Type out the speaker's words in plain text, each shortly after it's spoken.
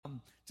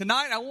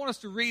Tonight, I want us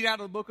to read out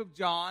of the book of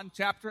John,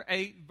 chapter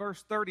 8,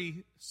 verse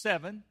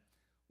 37.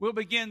 We'll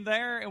begin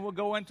there, and we'll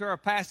go into our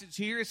passage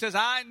here. It says,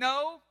 I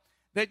know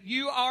that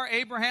you are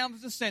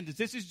Abraham's descendants.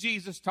 This is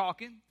Jesus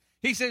talking.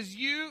 He says,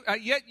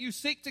 yet you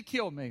seek to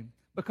kill me,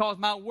 because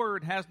my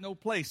word has no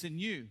place in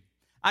you.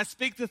 I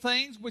speak the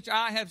things which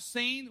I have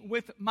seen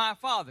with my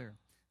Father.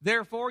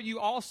 Therefore, you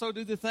also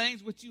do the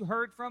things which you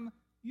heard from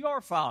your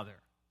father.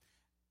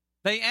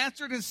 They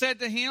answered and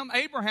said to him,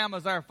 Abraham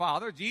is our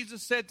father.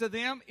 Jesus said to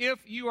them, if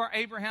you are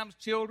Abraham's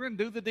children,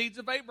 do the deeds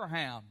of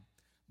Abraham.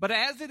 But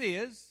as it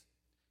is,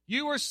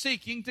 you are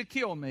seeking to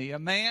kill me, a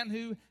man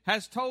who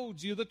has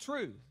told you the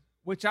truth,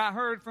 which I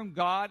heard from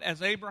God,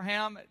 as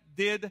Abraham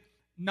did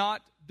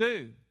not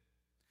do.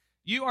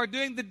 You are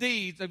doing the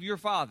deeds of your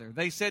father.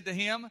 They said to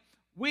him,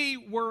 we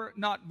were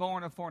not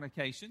born of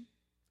fornication.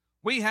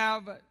 We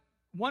have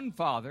one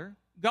Father,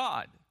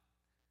 God.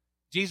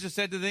 Jesus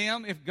said to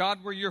them, if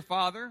God were your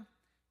Father,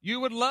 you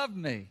would love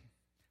me.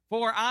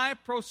 For I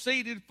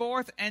proceeded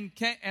forth and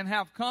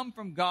have come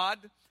from God,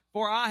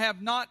 for I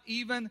have not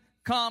even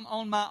come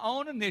on my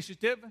own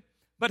initiative,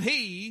 but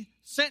he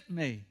sent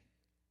me.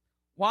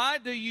 Why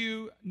do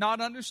you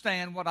not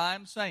understand what I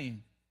am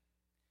saying?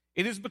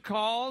 It is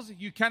because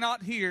you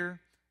cannot hear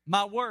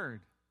my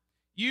word.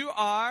 You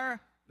are,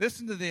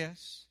 listen to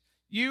this,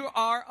 you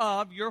are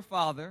of your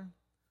father,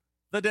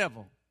 the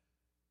devil.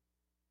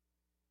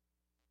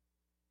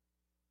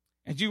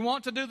 And you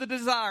want to do the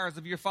desires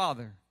of your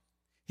father.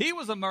 He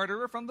was a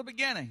murderer from the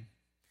beginning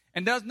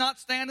and does not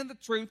stand in the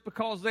truth,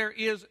 because there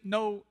is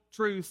no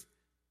truth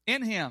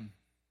in him.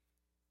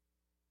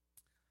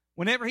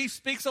 Whenever he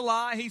speaks a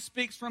lie, he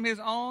speaks from his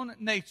own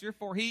nature,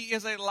 for he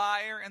is a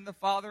liar and the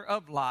father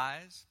of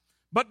lies.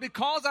 But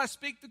because I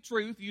speak the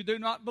truth, you do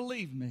not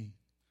believe me.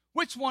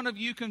 Which one of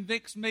you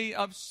convicts me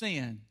of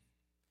sin?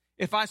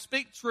 If I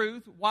speak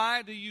truth,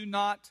 why do you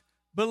not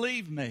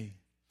believe me?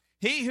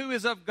 He who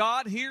is of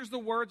God hears the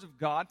words of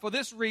God. For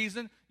this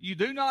reason you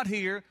do not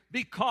hear,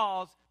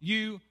 because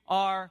you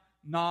are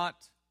not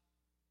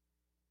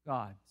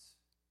God's.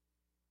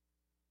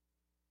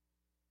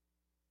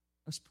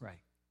 Let's pray.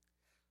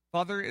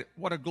 Father,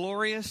 what a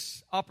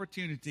glorious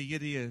opportunity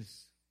it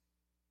is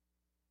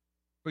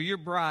for your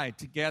bride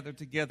to gather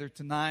together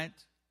tonight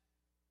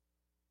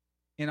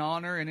in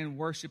honor and in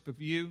worship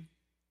of you.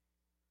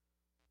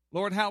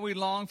 Lord, how we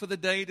long for the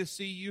day to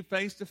see you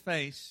face to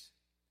face.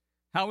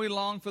 How we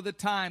long for the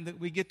time that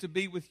we get to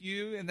be with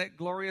you in that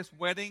glorious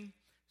wedding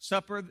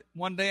supper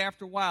one day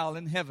after a while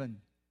in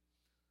heaven.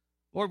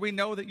 Lord, we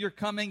know that your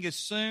coming is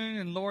soon,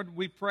 and Lord,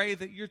 we pray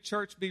that your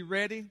church be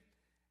ready.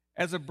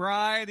 As a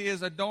bride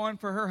is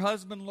adorned for her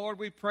husband, Lord,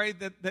 we pray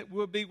that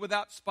we'll be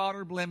without spot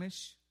or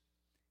blemish,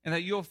 and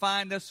that you'll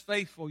find us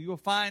faithful. You'll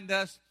find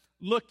us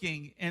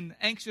looking and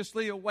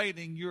anxiously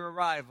awaiting your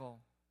arrival.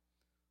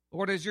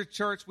 Lord, as your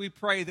church, we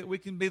pray that we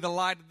can be the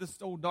light of this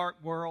old dark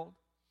world.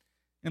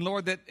 And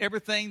Lord, that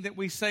everything that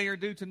we say or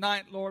do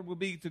tonight, Lord, will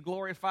be to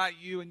glorify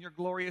you and your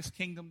glorious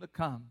kingdom to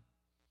come.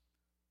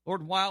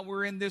 Lord, while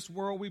we're in this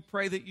world, we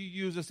pray that you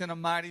use us in a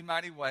mighty,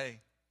 mighty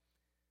way.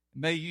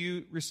 May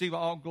you receive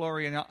all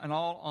glory and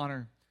all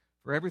honor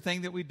for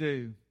everything that we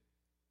do.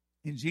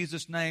 In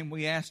Jesus' name,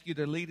 we ask you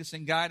to lead us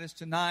and guide us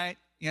tonight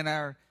in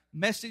our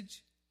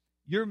message.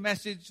 Your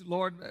message,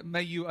 Lord,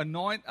 may you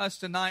anoint us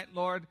tonight,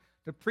 Lord,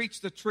 to preach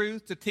the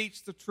truth, to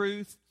teach the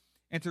truth,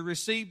 and to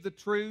receive the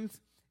truth,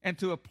 and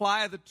to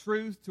apply the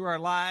truth to our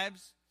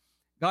lives.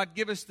 God,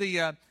 give us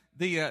the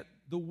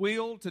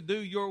will to do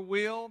your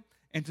will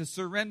and to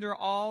surrender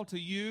all to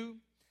you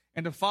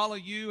and to follow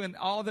you in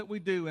all that we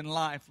do in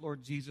life,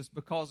 Lord Jesus,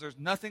 because there's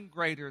nothing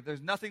greater, there's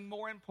nothing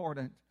more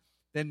important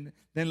than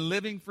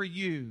living for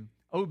you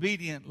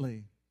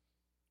obediently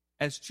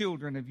as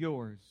children of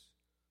yours.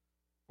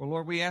 Well,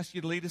 Lord, we ask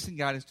you to lead us and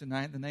guide us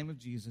tonight in the name of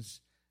Jesus.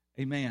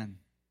 Amen.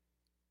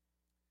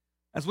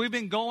 As we've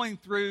been going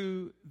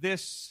through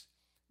this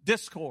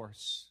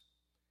discourse,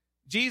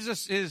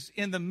 Jesus is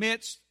in the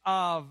midst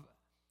of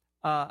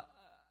a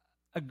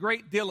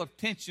great deal of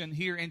tension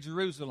here in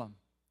Jerusalem.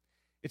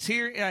 It's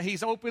here,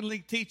 he's openly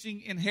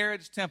teaching in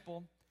Herod's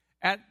temple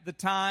at the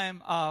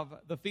time of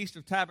the Feast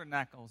of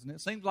Tabernacles. And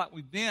it seems like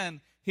we've been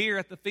here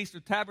at the Feast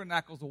of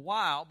Tabernacles a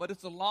while, but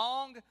it's a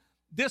long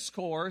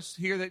discourse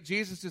here that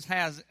Jesus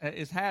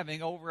is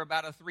having over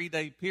about a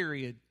 3-day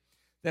period,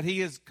 that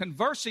he is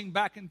conversing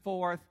back and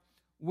forth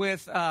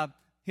with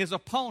his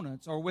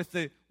opponents, or with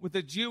the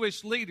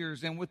Jewish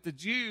leaders and with the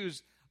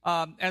Jews,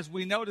 as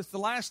we noticed the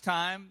last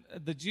time,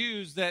 the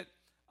Jews that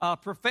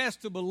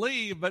professed to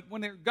believe, but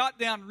when it got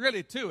down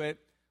really to it,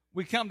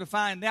 we come to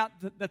find out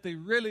that they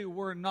really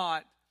were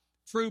not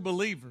true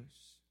believers.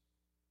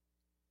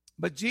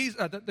 But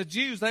the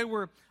Jews, they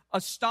were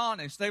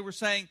astonished. They were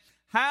saying,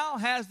 how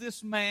has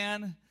this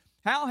man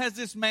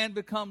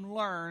become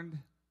learned,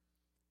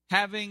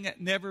 having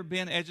never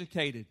been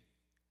educated?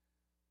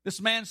 This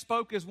man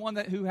spoke as one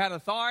who had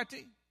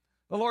authority.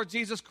 The Lord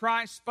Jesus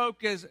Christ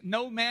spoke as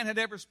no man had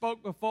ever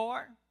spoke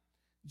before.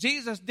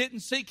 Jesus didn't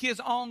seek his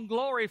own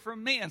glory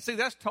from men. See,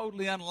 that's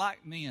totally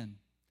unlike men.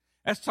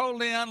 That's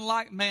totally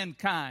unlike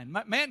mankind.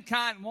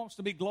 Mankind wants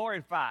to be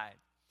glorified.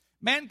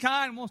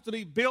 Mankind wants to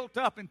be built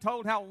up and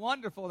told how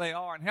wonderful they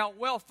are and how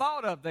well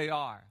thought of they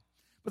are.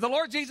 But the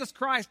Lord Jesus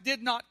Christ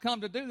did not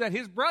come to do that.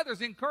 His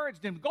brothers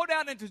encouraged him to go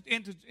down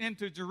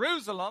into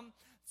Jerusalem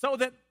so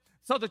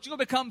that you'll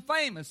become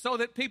famous, so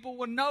that people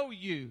will know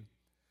you.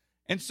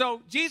 And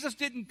so Jesus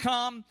didn't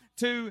come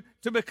to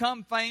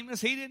become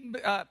famous. He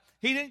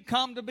didn't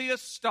come to be a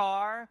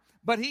star,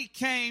 but he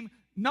came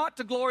not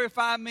to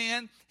glorify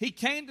men. He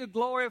came to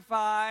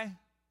glorify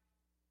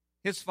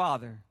his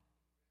Father,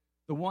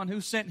 the one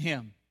who sent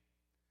him.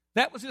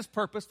 That was his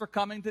purpose for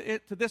coming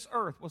to this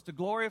earth, was to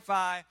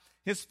glorify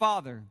his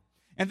Father.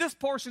 And this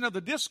portion of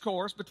the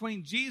discourse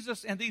between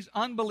Jesus and these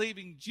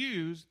unbelieving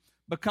Jews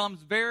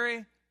becomes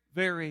very,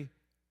 very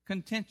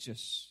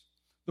contentious.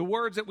 The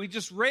words that we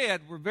just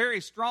read were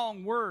very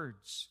strong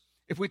words.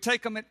 If we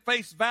take them at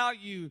face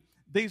value,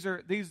 these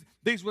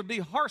would be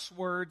harsh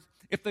words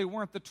if they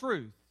weren't the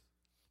truth.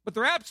 But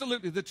they're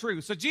absolutely the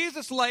truth. So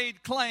Jesus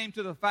laid claim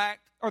to the fact,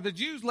 or the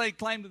Jews laid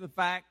claim to the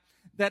fact,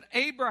 that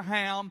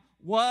Abraham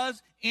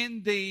was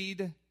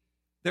indeed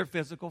their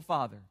physical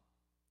father.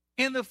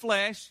 In the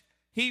flesh,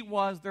 he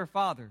was their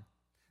father.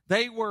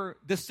 They were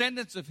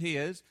descendants of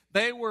his.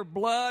 They were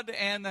blood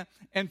and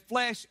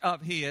flesh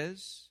of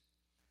his.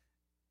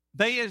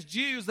 They, as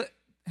Jews,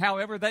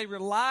 however, they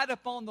relied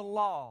upon the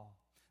law.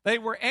 They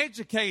were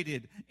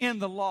educated in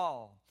the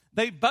law.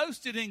 They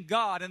boasted in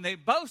God, and they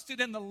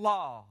boasted in the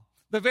law,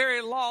 the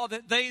very law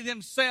that they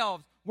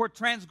themselves were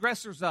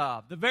transgressors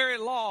of, the very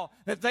law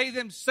that they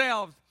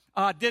themselves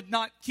did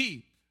not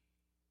keep.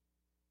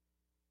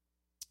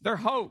 Their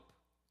hope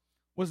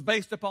was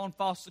based upon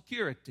false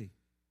security.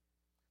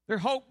 Their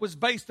hope was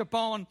based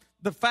upon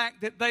the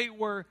fact that they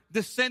were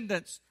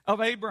descendants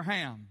of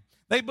Abraham.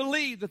 They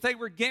believed that they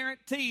were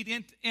guaranteed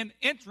in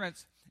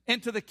entrance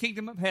into the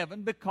kingdom of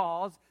heaven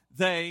because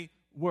they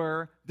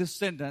were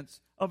descendants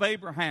of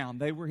Abraham.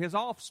 They were his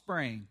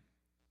offspring.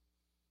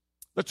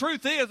 The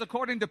truth is,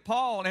 according to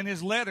Paul in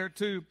his letter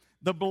to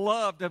the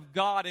beloved of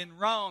God in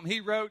Rome,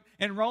 he wrote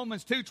in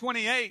Romans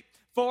 2:28,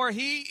 "For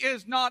he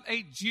is not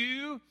a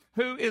Jew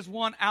who is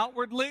one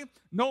outwardly,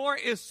 nor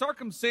is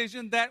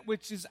circumcision that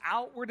which is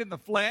outward in the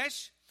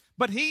flesh,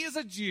 but he is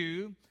a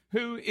Jew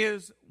who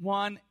is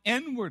one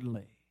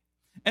inwardly.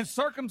 And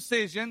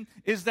circumcision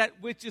is that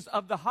which is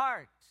of the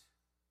heart."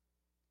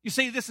 You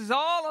see, this is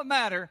all a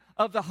matter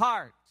of the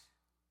heart.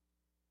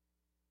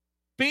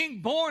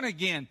 Being born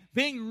again,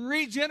 being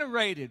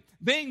regenerated,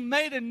 being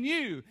made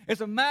anew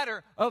is a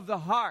matter of the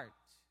heart.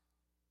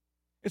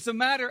 It's a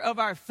matter of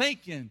our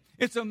thinking.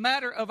 It's a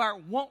matter of our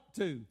want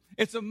to.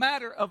 It's a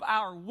matter of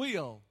our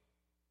will.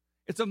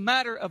 It's a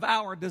matter of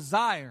our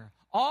desire.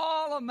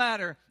 All a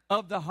matter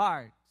of the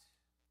heart.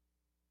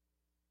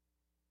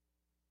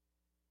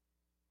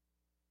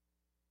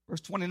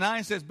 Verse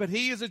 29 says, "But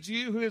he is a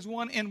Jew who is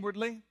one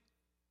inwardly,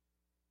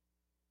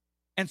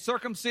 and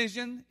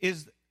circumcision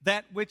is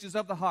that which is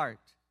of the heart,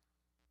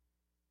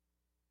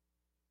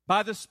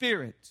 by the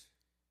Spirit,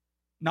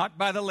 not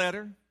by the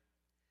letter.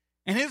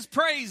 And his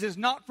praise is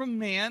not from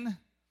men,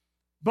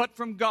 but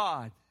from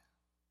God."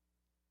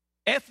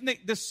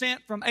 Ethnic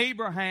descent from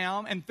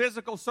Abraham and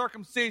physical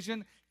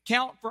circumcision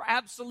count for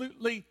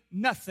absolutely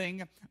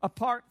nothing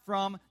apart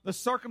from the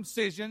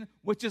circumcision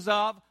which is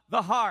of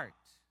the heart.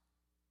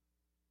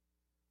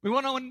 You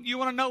want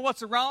to know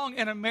what's wrong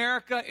in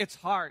America? It's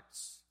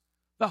hearts.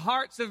 The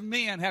hearts of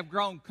men have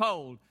grown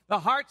cold.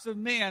 The hearts of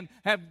men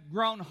have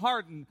grown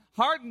hardened.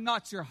 Harden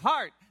not your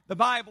heart, the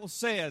Bible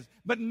says.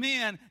 But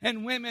men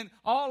and women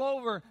all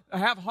over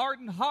have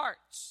hardened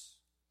hearts.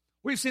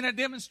 We've seen a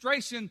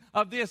demonstration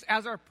of this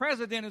as our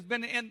president has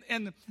been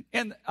in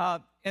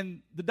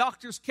the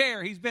doctor's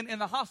care. He's been in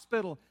the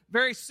hospital,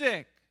 very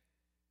sick.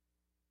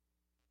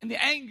 And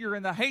the anger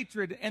and the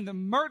hatred and the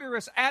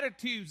murderous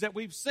attitudes that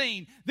we've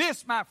seen.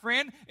 This, my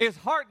friend, is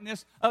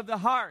hardness of the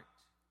heart.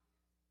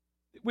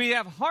 We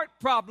have heart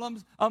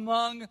problems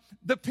among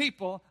the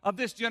people of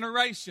this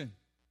generation.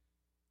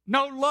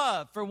 No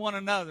love for one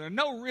another.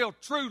 No real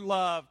true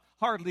love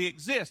hardly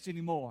exists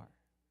anymore.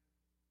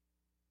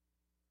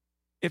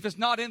 If it's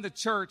not in the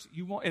church,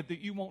 you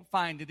won't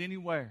find it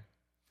anywhere.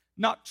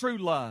 Not true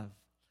love.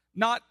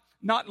 Not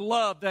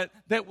love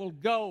that will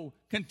go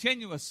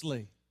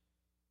continuously.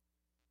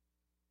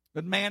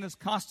 But man is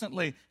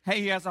constantly,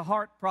 he has a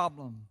heart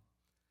problem.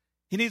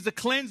 He needs the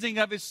cleansing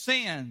of his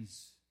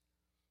sins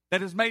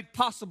that is made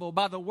possible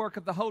by the work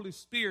of the Holy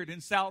Spirit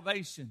in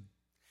salvation.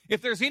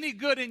 If there's any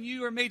good in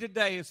you or me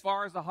today as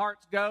far as the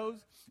heart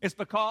goes, it's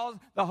because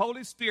the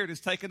Holy Spirit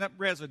has taken up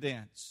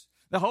residence.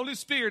 The Holy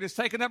Spirit has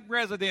taken up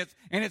residence,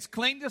 and it's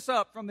cleaned us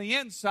up from the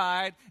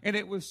inside, and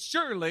it will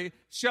surely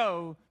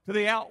show to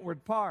the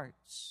outward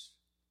parts.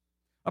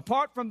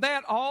 Apart from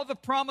that, all the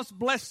promised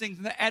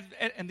blessings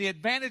and the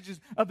advantages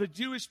of the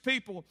Jewish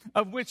people,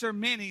 of which are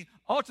many,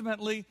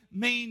 ultimately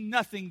mean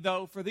nothing,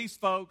 though, for these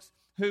folks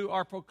who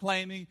are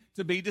proclaiming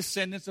to be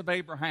descendants of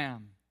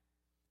Abraham.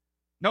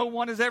 No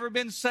one has ever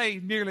been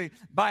saved merely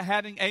by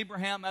having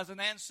Abraham as an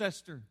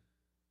ancestor.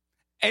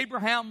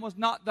 Abraham was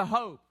not the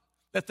hope.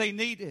 that they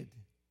needed.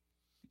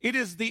 It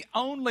is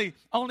only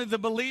the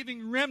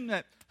believing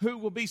remnant who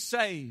will be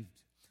saved.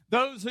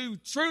 Those who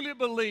truly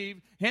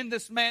believe in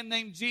this man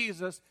named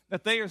Jesus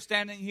that they are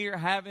standing here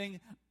having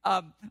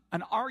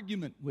an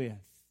argument with,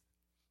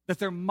 that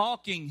they're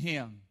mocking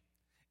him.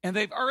 And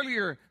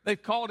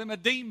they've called him a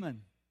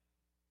demon.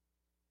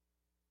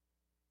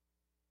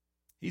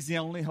 He's the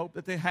only hope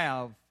that they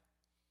have.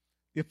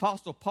 The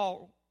Apostle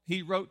Paul,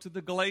 he wrote to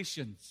the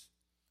Galatians,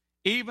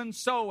 even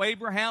so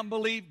Abraham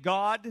believed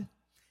God,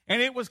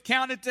 and it was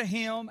counted to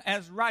him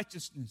as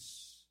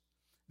righteousness.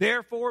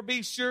 Therefore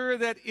be sure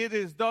that it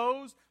is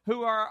those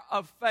who are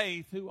of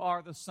faith who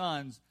are the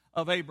sons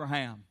of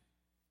Abraham.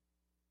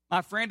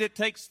 My friend, it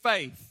takes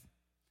faith.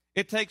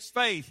 It takes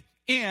faith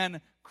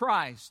in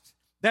Christ.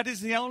 That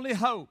is the only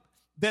hope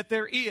that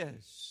there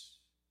is.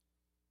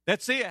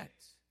 That's it.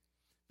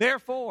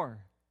 Therefore,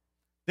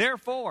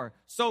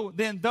 so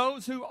then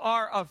those who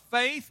are of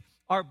faith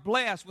are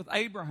blessed with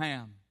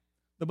Abraham,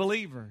 the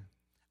believer.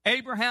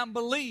 Abraham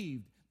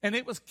believed, and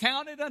it was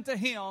counted unto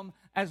him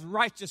as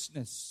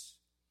righteousness.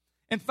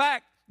 In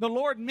fact, the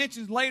Lord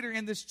mentions later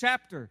in this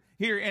chapter,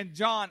 here in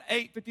John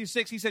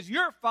 8:56, he says,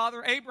 your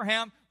father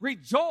Abraham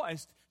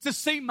rejoiced to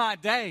see my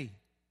day.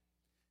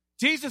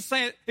 Jesus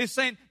is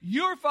saying,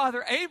 your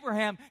father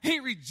Abraham, he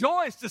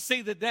rejoiced to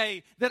see the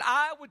day that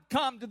I would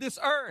come to this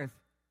earth.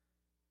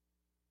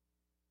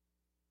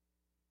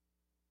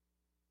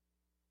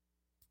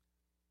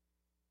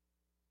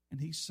 And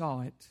he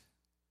saw it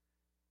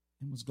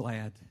and was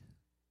glad.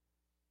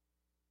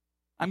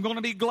 I'm going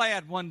to be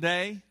glad one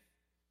day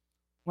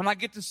when I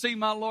get to see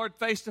my Lord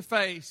face to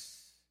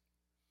face.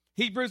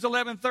 Hebrews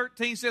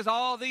 11:13 says,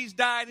 all these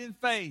died in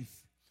faith,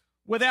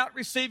 without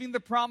receiving the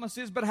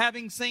promises, but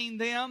having seen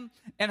them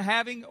and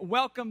having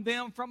welcomed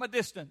them from a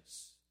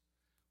distance.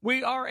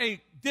 We are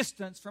a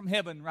distance from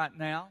heaven right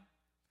now.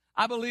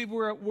 I believe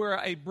we're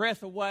a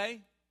breath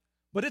away,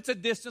 but it's a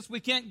distance. We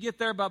can't get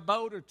there by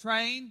boat or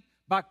train,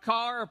 by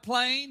car or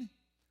plane,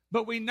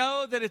 but we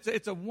know that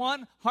it's a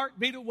one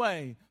heartbeat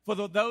away for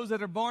those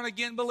that are born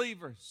again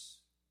believers.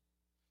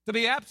 To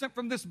be absent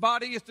from this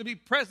body is to be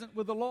present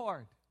with the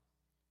Lord.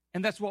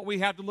 And that's what we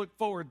have to look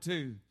forward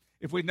to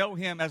if we know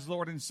him as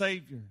Lord and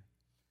Savior.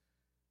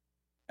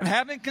 And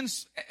having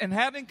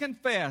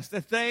confessed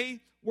that they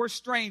were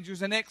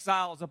strangers and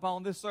exiles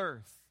upon this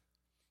earth.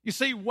 You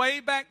see, way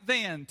back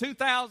then,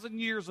 2,000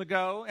 years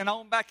ago, and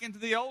on back into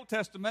the Old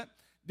Testament,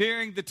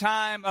 during the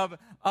time of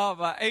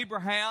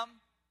Abraham,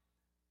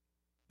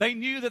 they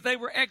knew that they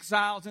were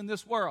exiles in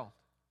this world.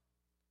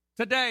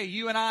 Today,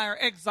 you and I are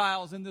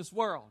exiles in this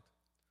world.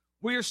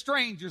 We are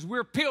strangers.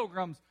 We're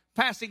pilgrims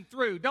passing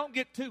through. Don't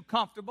get too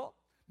comfortable.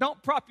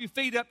 Don't prop your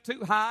feet up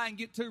too high and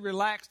get too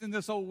relaxed in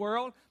this old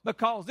world,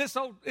 because this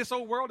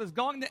old world is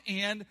going to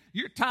end.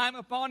 Your time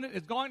upon it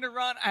is going to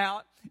run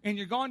out, and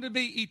you're going to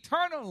be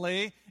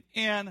eternally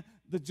in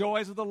the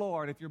joys of the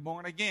Lord if you're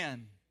born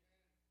again.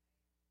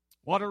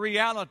 What a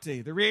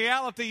reality. The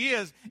reality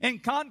is, in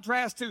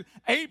contrast to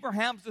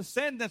Abraham's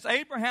descendants,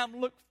 Abraham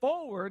looked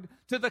forward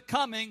to the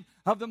coming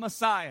of the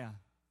Messiah.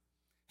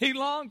 He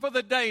longed for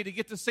the day to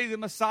get to see the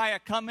Messiah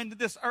come into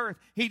this earth.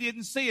 He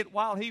didn't see it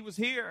while he was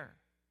here.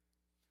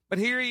 But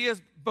here he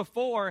is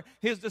before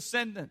his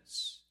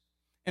descendants,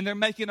 and they're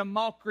making a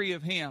mockery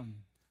of him.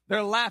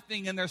 They're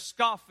laughing and they're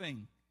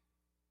scoffing.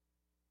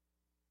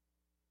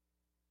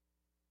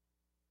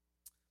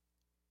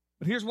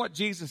 But here's what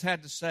Jesus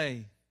had to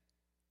say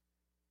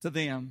to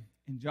them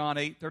in John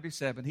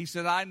 8:37. He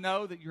said, I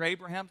know that you're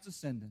Abraham's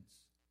descendants,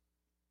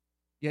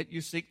 yet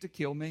you seek to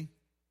kill me,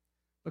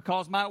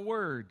 because my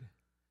word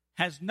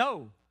has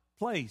no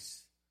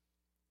place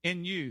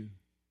in you.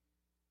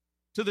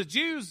 To the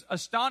Jews'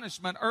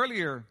 astonishment,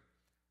 earlier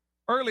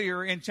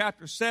in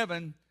chapter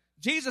 7,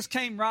 Jesus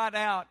came right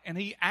out and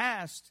he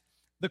asked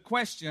the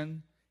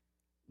question,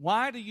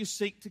 why do you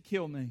seek to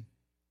kill me?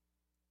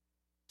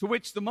 To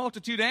which the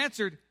multitude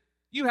answered,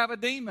 you have a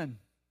demon.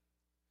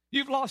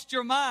 You've lost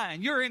your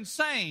mind. You're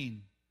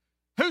insane.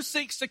 Who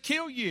seeks to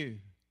kill you?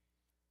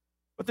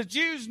 But the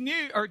Jews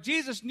knew, or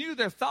Jesus knew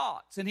their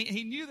thoughts, and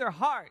he knew their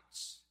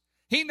hearts.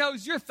 He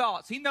knows your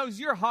thoughts. He knows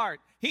your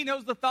heart. He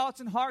knows the thoughts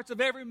and hearts of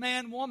every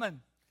man,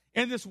 woman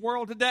in this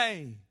world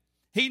today.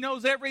 He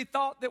knows every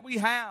thought that we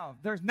have.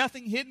 There's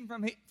nothing hidden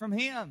from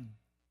him.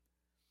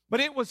 But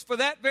it was for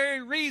that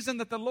very reason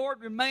that the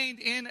Lord remained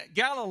in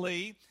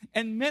Galilee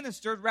and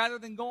ministered rather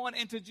than going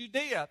into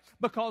Judea,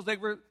 because they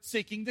were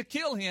seeking to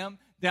kill him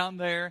down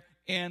there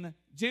in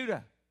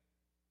Judah.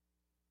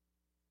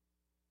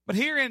 But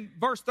here in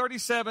verse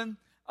 37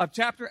 of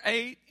chapter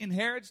 8 in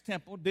Herod's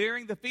temple,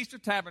 during the Feast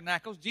of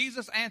Tabernacles,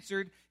 Jesus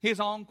answered his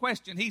own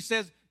question. He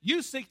says,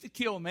 you seek to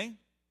kill me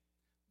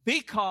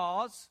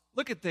because,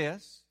 look at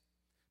this,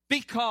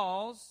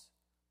 because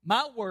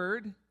my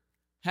word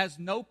has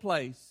no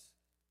place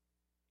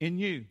in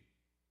you.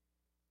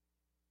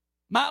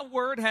 My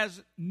word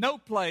has no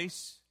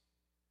place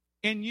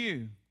in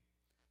you.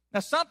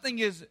 Now, something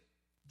is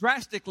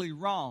drastically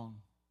wrong.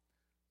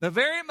 The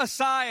very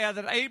Messiah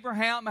that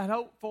Abraham had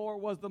hoped for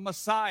was the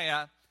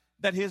Messiah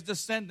that his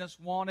descendants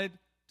wanted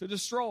to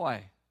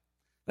destroy.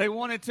 They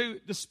wanted to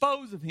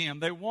dispose of him.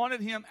 They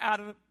wanted him out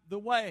of the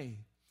way.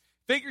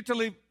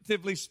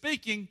 Figuratively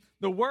speaking,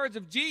 the words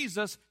of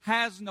Jesus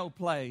has no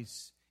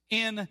place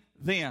in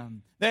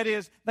them. That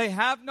is, they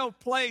have no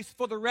place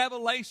for the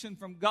revelation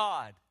from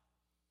God.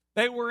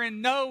 They were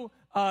in no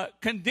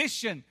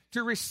condition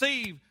to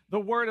receive the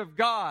Word of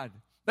God.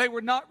 They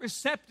were not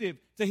receptive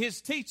to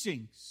His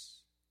teachings.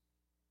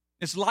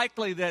 It's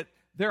likely that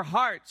their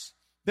hearts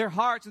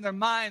and their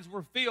minds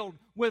were filled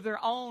with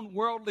their own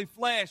worldly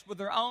flesh, with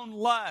their own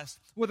lust,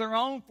 with their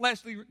own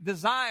fleshly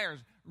desires,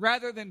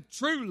 rather than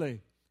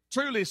truly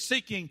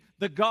seeking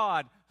the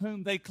God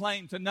whom they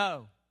claim to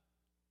know.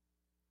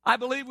 I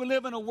believe we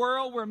live in a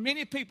world where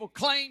many people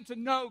claim to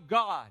know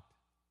God,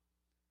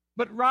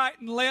 but right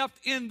and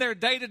left in their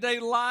day-to-day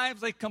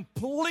lives, they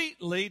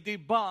completely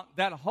debunk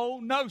that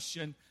whole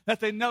notion that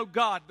they know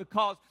God,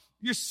 because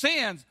your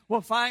sins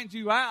will find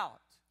you out.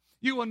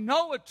 You will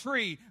know a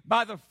tree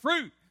by the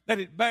fruit that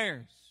it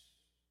bears.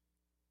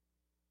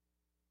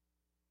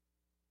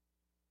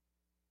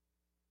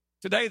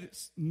 Today,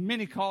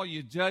 many call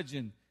you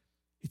judging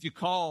if you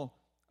call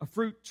a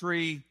fruit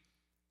tree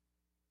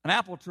an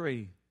apple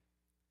tree,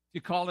 if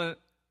you call it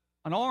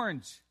an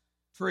orange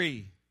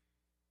tree.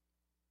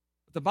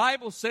 But the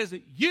Bible says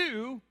that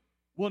you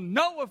will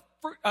know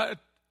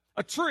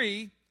a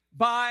tree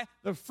by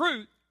the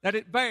fruit that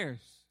it bears.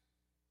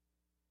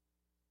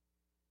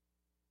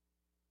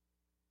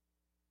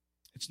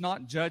 It's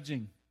not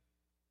judging.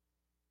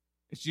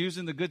 It's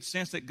using the good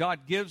sense that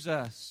God gives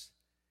us.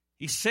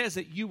 He says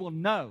that you will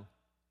know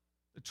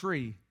the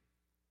tree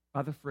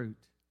by the fruit.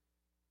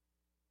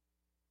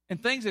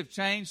 And things have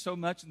changed so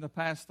much in the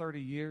past 30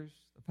 years,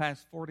 the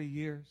past 40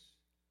 years.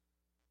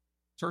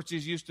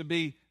 Churches used to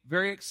be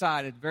very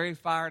excited, very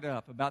fired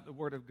up about the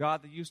Word of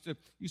God. There used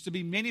to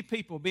be many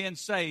people being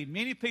saved,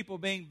 many people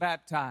being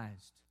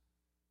baptized,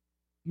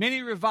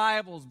 many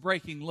revivals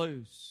breaking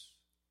loose,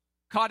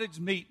 cottage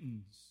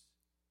meetings,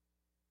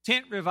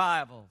 tent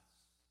revivals,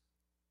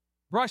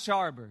 brush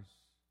arbors.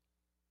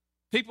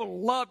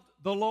 People loved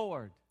the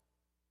Lord.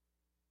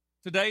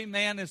 Today,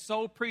 man is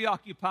so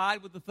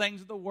preoccupied with the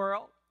things of the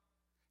world.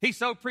 He's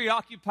so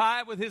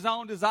preoccupied with his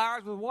own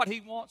desires, with what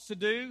he wants to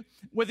do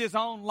with his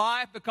own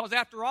life, because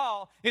after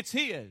all, it's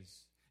his.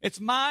 It's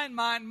mine,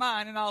 mine,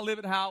 mine, and I'll live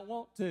it how I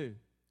want to.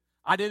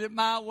 I did it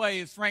my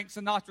way, as Frank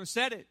Sinatra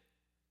said it.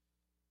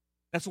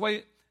 That's the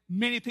way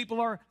many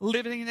people are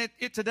living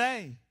it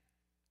today.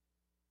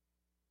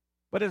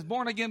 But as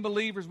born-again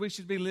believers, we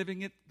should be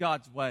living it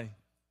God's way.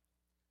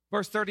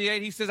 Verse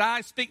 38, he says, I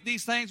speak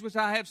these things which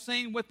I have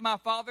seen with my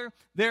Father.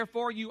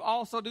 Therefore, you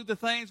also do the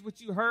things which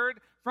you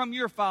heard from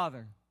your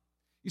father.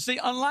 You see,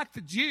 unlike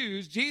the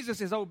Jews, Jesus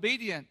is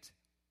obedient.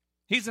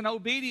 He's an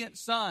obedient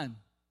son.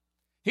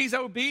 He's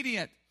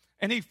obedient,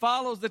 and he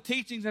follows the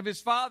teachings of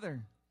his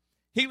Father.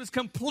 He was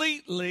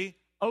completely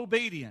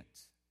obedient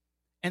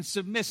and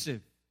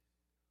submissive.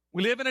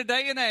 We live in a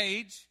day and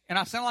age, and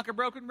I sound like a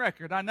broken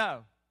record, I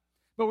know.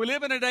 But we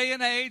live in a day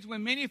and age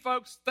when many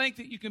folks think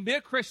that you can be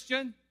a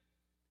Christian,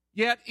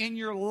 yet in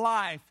your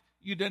life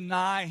you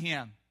deny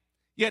him.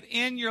 Yet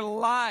in your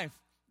life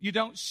you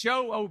don't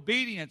show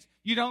obedience.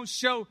 You don't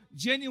show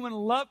genuine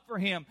love for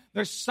him.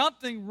 There's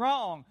something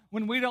wrong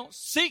when we don't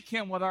seek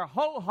him with our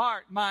whole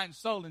heart, mind,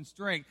 soul, and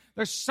strength.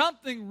 There's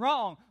something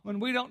wrong when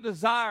we don't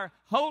desire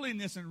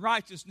holiness and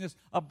righteousness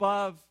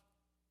above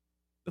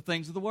the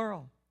things of the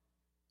world.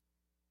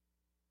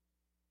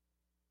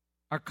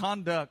 Our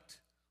conduct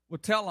will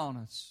tell on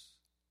us.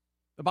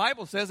 The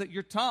Bible says that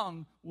your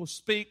tongue will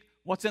speak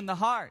what's in the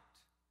heart.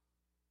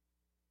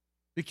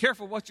 Be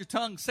careful what your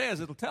tongue says.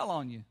 It'll tell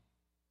on you.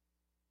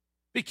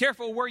 Be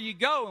careful where you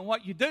go and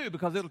what you do,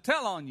 because it'll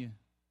tell on you.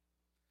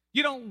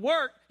 You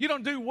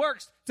don't do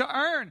works to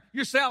earn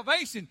your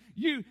salvation.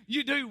 You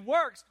do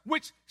works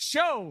which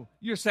show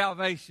your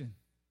salvation.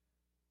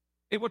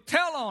 It will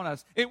tell on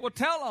us. It will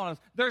tell on us.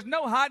 There's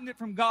no hiding it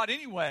from God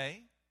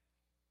anyway.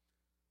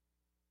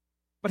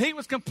 But he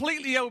was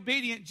completely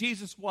obedient,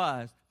 Jesus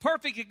was.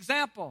 Perfect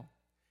example.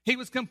 He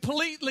was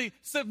completely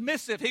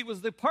submissive. He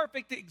was the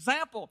perfect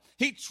example.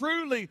 He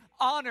truly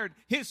honored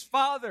his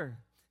Father.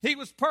 He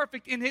was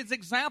perfect in his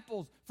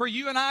examples for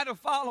you and I to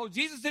follow.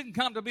 Jesus didn't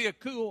come to be a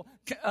cool,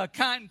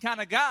 kind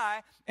of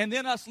guy and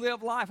then us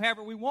live life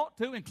however we want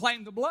to and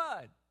claim the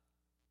blood.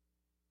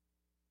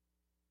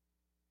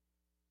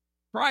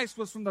 Christ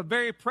was from the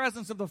very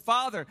presence of the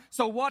Father.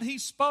 So what he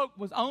spoke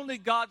was only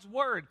God's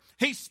word.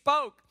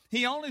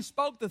 He only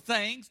spoke the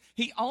things.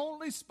 He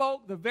only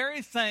spoke the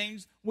very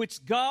things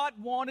which God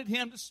wanted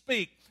him to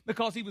speak,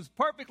 because he was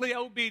perfectly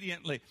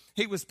obedient.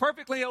 He was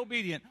perfectly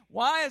obedient.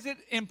 Why is it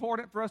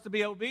important for us to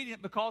be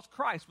obedient? Because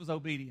Christ was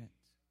obedient.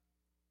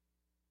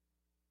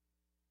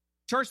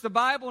 Church, the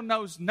Bible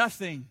knows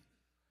nothing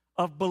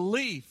of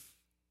belief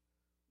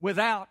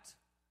without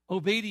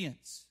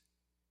obedience.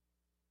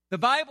 The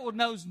Bible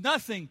knows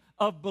nothing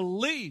of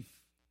belief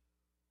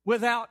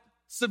without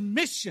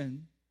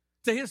submission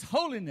to his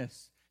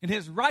holiness and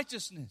his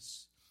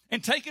righteousness,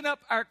 and taking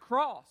up our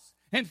cross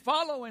and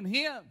following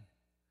him,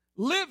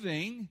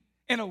 living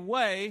in a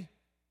way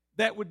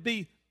that would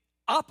be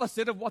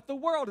opposite of what the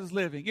world is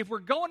living. If we're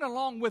going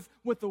along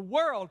with the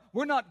world,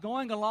 we're not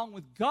going along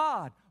with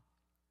God.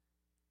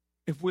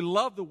 If we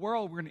love the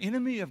world, we're an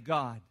enemy of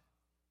God.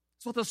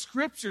 That's what the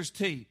Scriptures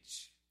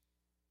teach.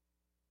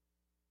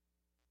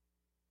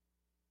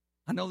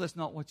 I know that's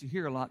not what you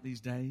hear a lot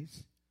these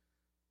days,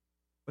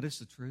 but it's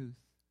the truth.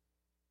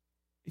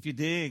 If you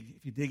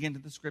dig into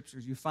the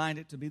Scriptures, you find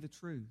it to be the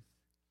truth.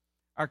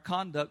 Our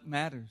conduct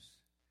matters.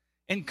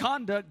 In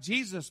conduct,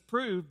 Jesus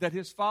proved that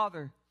his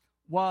Father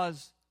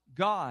was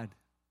God.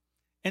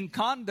 In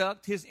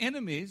conduct, his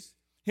enemies,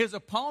 his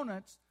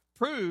opponents,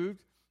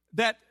 proved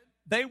that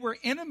they were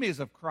enemies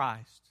of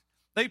Christ.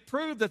 They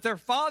proved that their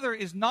Father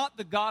is not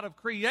the God of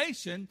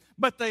creation,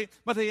 but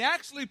they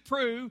actually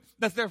prove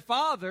that their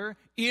Father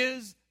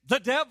is the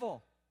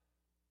devil.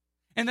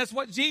 And that's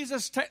what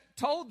Jesus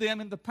told them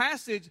in the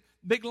passage,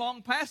 big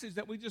long passage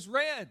that we just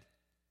read.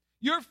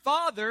 Your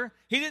Father,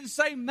 he didn't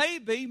say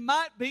maybe,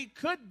 might be,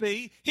 could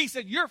be. He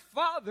said your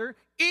Father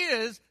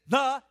is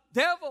the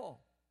devil.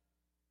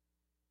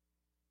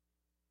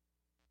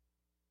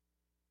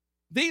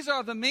 These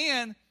are the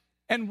men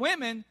and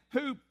women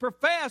who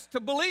profess to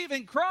believe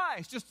in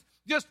Christ.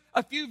 Just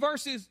a few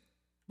verses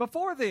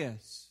before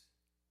this.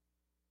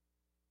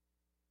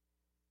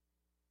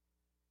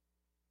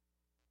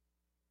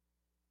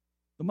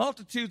 The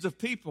multitudes of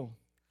people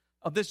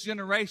of this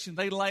generation,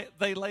 they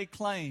lay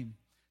claim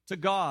to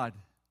God.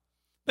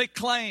 They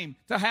claim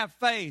to have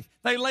faith.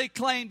 They lay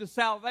claim to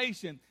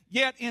salvation.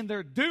 Yet in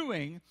their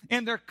doing,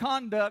 in their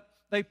conduct,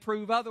 they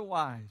prove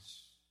otherwise.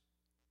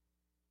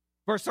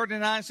 Verse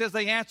 39 says,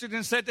 they answered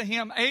and said to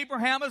him,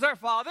 Abraham is our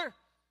father.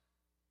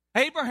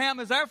 Abraham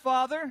is our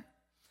father.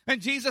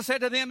 And Jesus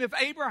said to them,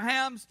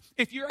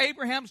 if you're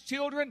Abraham's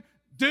children,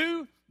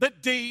 do the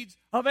deeds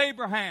of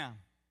Abraham.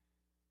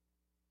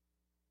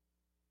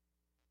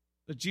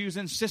 The Jews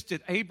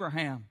insisted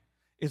Abraham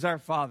is our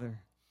father.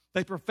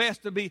 They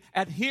professed to be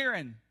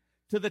adhering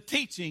to the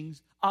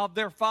teachings of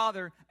their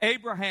father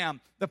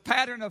Abraham. The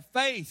pattern of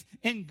faith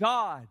in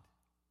God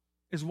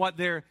is what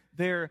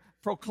they're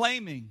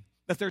proclaiming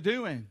that they're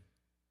doing.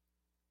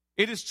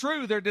 It is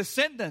true, they're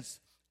descendants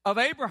of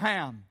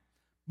Abraham,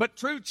 but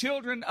true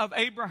children of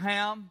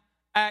Abraham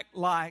act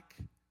like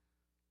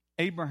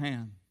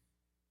Abraham.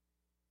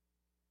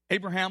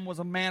 Abraham was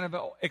a man of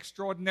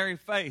extraordinary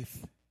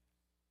faith.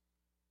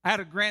 I had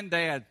a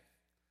granddad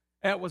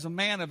that was a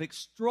man of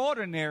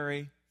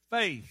extraordinary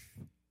faith.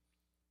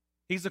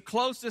 He's the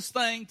closest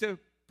thing to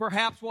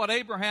perhaps what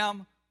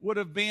Abraham would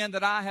have been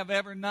that I have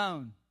ever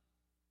known.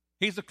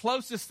 He's the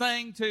closest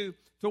thing to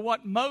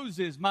what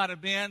Moses might have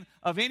been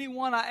of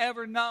anyone I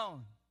ever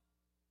known.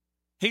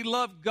 He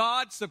loved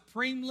God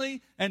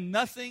supremely, and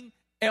nothing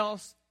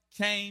else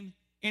came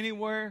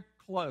anywhere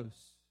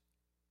close.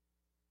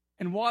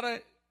 And what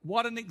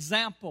an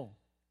example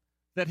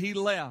that he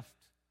left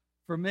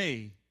for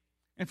me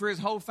and for his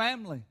whole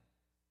family.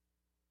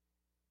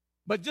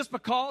 But just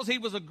because he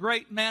was a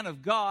great man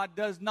of God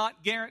does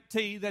not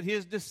guarantee that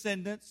his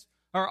descendants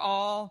are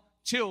all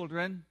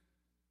children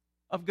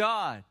of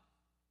God.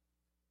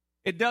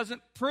 It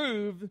doesn't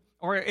prove,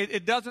 or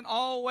it doesn't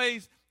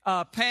always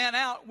pan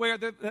out where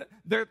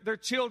they're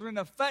children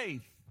of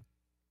faith.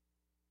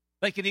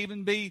 They can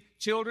even be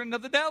children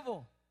of the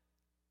devil.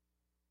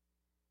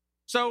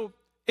 So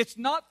it's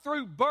not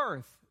through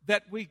birth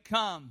that we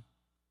come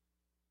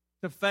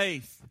to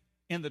faith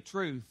in the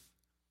truth.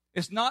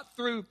 It's not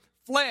through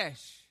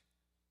flesh,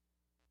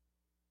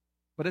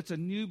 but it's a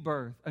new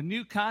birth, a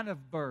new kind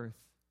of birth.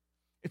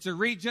 It's a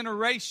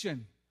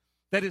regeneration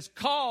that is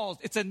caused,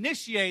 it's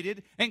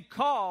initiated and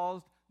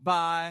caused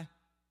by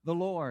the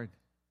Lord.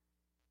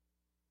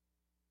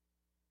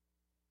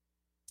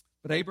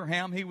 But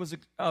Abraham, he was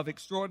of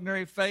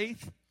extraordinary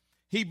faith.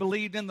 He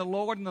believed in the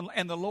Lord,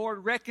 and the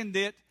Lord reckoned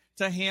it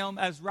to him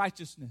as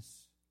righteousness.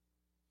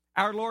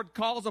 Our Lord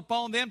calls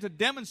upon them to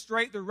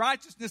demonstrate the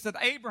righteousness that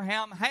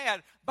Abraham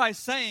had by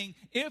saying,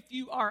 if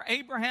you are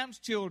Abraham's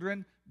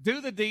children,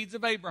 do the deeds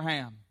of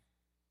Abraham.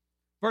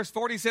 Verse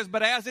 40 says,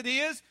 but as it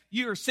is,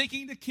 you are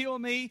seeking to kill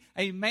me,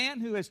 a man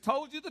who has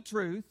told you the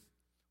truth,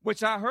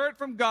 which I heard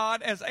from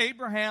God, as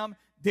Abraham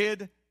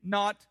did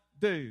not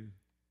do.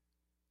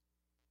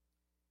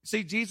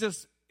 See,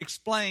 Jesus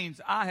explains,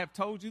 I have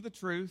told you the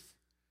truth.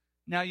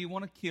 Now you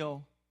want to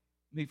kill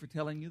me for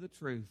telling you the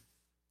truth.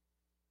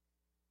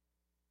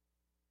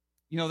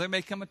 You know, there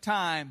may come a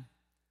time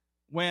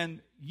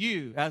when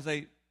you, as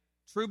a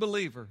true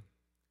believer,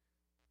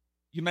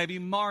 you may be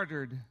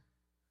murdered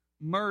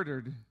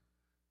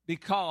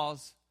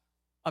because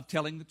of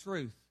telling the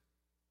truth,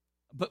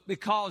 but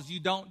because you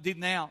don't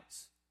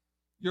denounce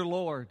your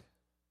Lord.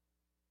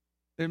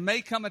 There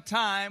may come a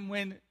time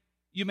when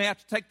you may have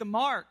to take the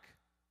mark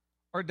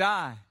or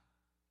die.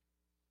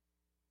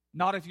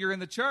 Not if you're in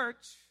the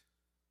church,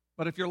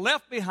 but if you're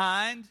left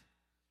behind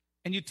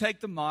and you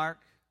take the mark,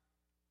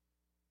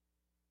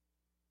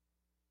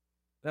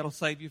 that'll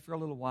save you for a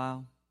little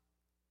while.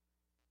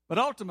 But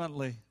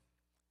ultimately,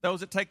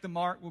 those that take the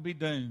mark will be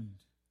doomed,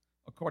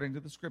 according to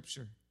the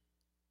Scripture.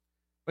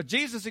 But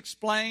Jesus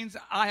explains,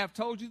 I have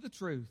told you the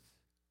truth.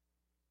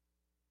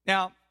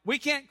 Now, we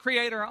can't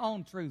create our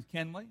own truth,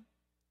 can we?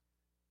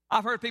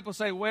 I've heard people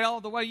say,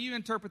 well, the way you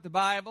interpret the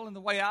Bible and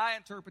the way I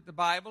interpret the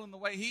Bible and the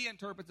way he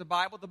interprets the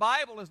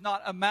Bible is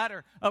not a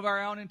matter of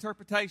our own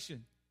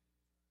interpretation.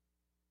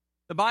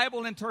 The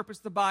Bible interprets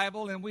the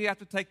Bible, and we have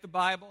to take the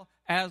Bible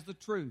as the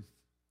truth.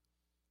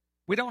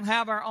 We don't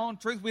have our own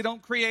truth. We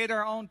don't create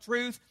our own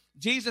truth.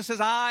 Jesus says,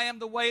 I am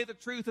the way, the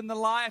truth, and the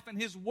life,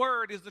 and his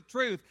word is the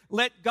truth.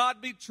 Let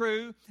God be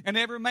true and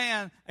every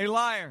man a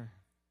liar.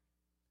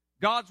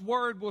 God's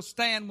word will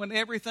stand when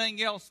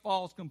everything else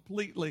falls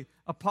completely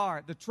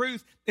apart. The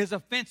truth is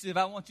offensive,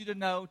 I want you to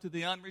know, to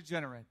the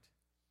unregenerate.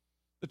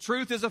 The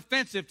truth is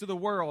offensive to the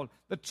world.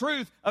 The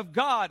truth of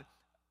God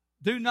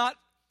do not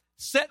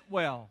sit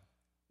well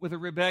with a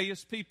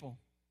rebellious people.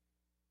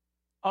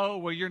 Oh,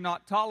 well, you're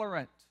not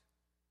tolerant.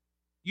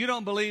 You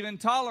don't believe in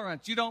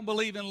tolerance. You don't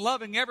believe in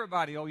loving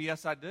everybody. Oh,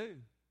 yes, I do.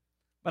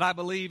 But I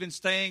believe in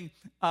staying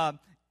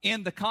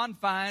in the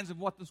confines of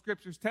what the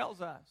Scriptures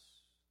tells us.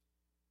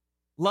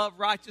 Love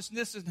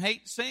righteousness and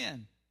hate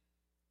sin.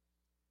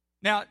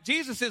 Now,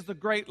 Jesus is the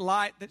great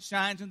light that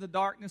shines in the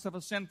darkness of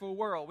a sinful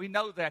world. We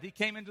know that. He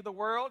came into the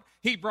world.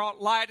 He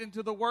brought light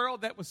into the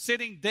world that was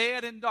sitting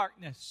dead in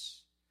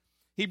darkness.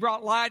 He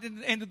brought light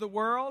into the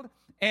world,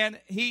 and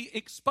he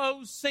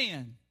exposed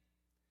sin.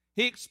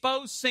 He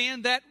exposed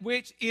sin, that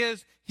which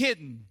is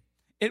hidden.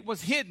 It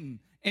was hidden,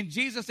 and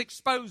Jesus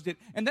exposed it.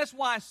 And that's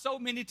why so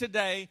many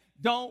today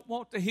don't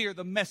want to hear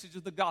the message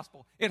of the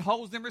gospel. It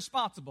holds them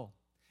responsible.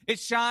 It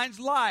shines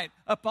light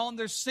upon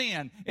their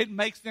sin. It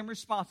makes them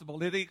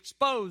responsible. It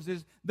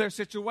exposes their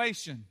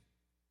situation.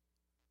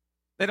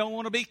 They don't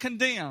want to be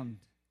condemned.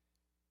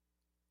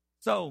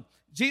 So,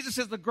 Jesus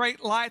is the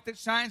great light that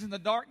shines in the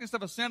darkness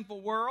of a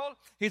sinful world.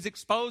 He's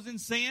exposing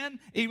sin,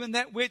 even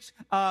that which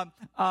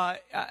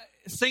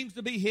seems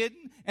to be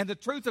hidden. And the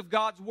truth of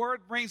God's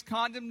word brings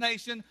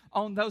condemnation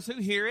on those who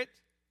hear it,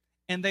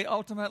 and they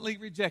ultimately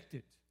reject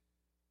it.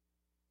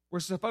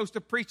 We're supposed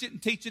to preach it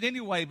and teach it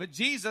anyway, but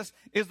Jesus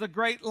is the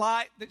great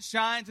light that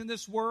shines in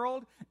this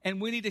world, and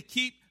we need to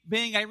keep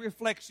being a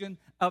reflection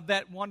of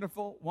that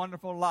wonderful,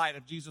 wonderful light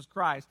of Jesus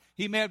Christ.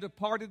 He may have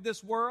departed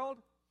this world,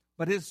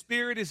 but his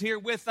Spirit is here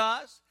with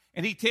us,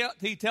 and he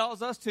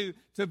tells us to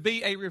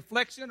be a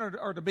reflection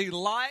or to be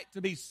light,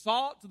 to be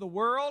salt to the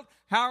world.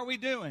 How are we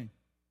doing?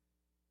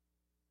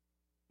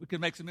 We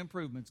could make some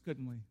improvements,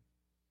 couldn't we?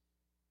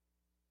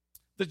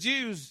 The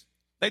Jews,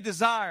 they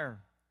desire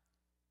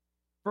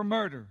for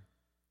murder.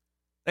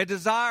 They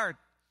desired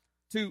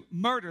to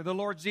murder the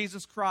Lord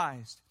Jesus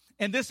Christ.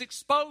 And this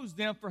exposed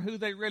them for who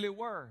they really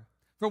were,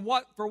 for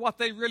what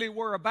they really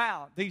were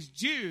about. These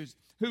Jews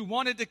who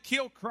wanted to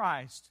kill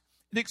Christ.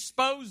 It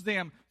exposed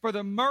them for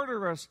the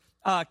murderous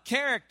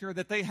character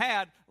that they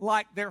had,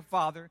 like their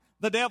father,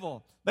 the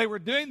devil. They were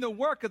doing the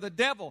work of the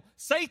devil.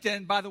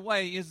 Satan, by the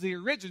way, is the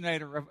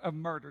originator of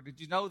murder. Did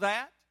you know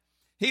that?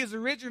 He is the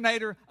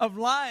originator of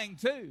lying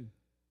too.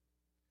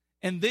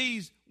 And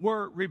these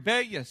were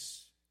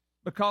rebellious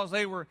because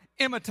they were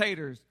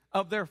imitators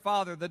of their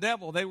father, the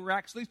devil. They were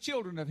actually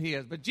children of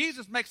his. But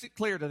Jesus makes it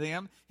clear to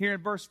them here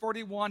in verse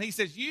 41. He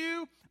says,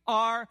 you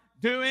are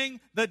doing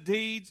the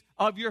deeds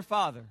of your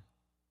father.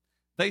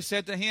 They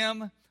said to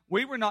him,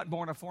 we were not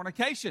born of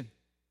fornication.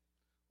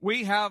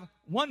 We have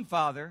one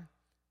Father,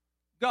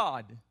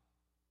 God.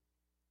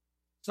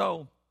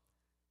 So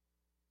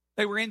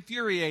they were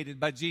infuriated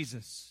by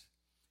Jesus.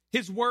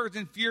 His words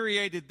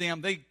infuriated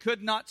them. They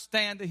could not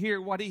stand to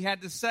hear what he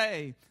had to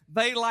say.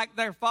 They, like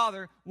their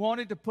father,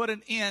 wanted to put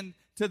an end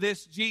to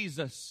this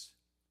Jesus.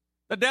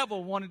 The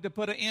devil wanted to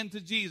put an end to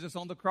Jesus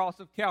on the cross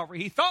of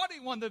Calvary. He thought he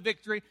won the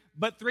victory,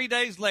 but 3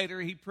 days later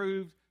he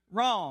proved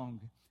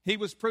wrong. He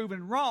was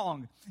proven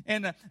wrong.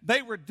 And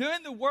they were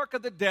doing the work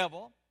of the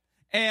devil,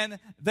 and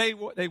they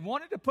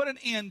wanted to put an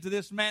end to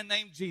this man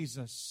named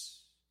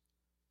Jesus.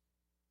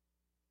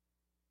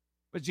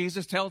 But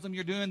Jesus tells them,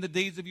 you're doing the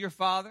deeds of your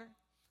father.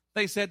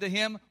 They said to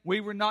him,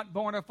 we were not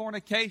born of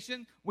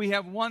fornication. We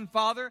have one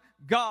Father,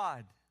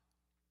 God.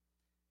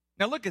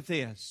 Now look at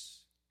this.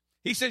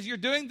 He says, you're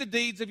doing the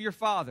deeds of your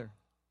father.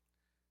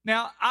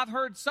 Now, I've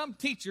heard some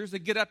teachers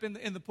that get up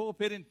in the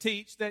pulpit and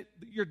teach that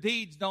your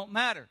deeds don't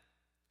matter.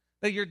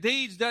 That your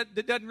deeds that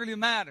doesn't really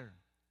matter.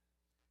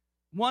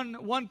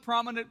 One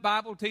prominent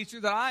Bible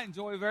teacher that I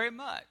enjoy very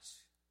much,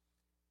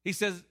 he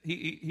says,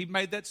 he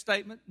made that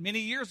statement many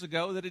years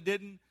ago that it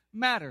didn't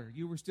matter.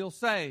 You were still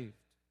saved.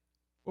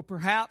 Well,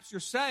 perhaps you're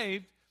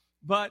saved,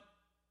 but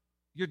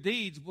your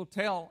deeds will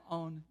tell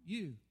on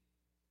you.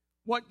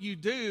 What you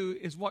do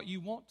is what you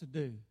want to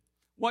do.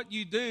 What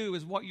you do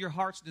is what your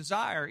heart's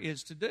desire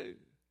is to do.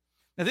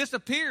 Now, this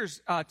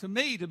appears to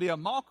me to be a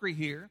mockery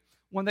here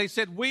when they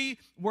said, we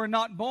were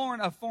not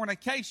born of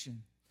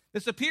fornication.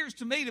 This appears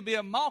to me to be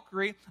a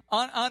mockery,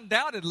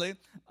 undoubtedly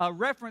a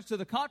reference to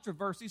the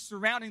controversy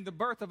surrounding the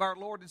birth of our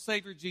Lord and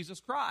Savior Jesus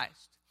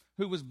Christ,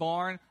 who was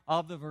born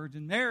of the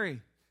Virgin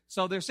Mary.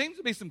 So there seems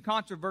to be some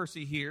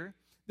controversy here.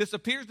 This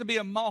appears to be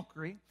a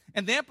mockery.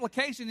 And the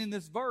implication in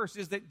this verse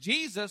is that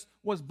Jesus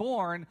was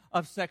born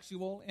of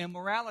sexual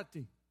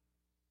immorality.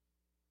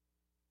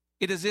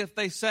 It is as if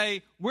they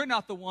say, we're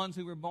not the ones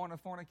who were born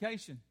of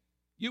fornication.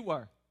 You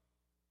were.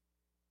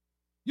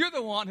 You're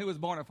the one who was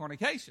born of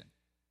fornication,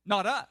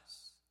 not us.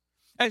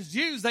 As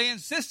Jews, they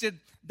insisted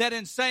that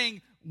in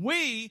saying,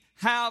 we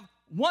have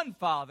one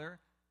Father,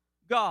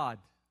 God.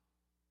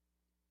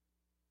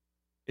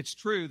 It's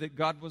true that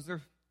God was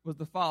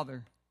the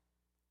Father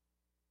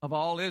of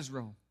all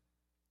Israel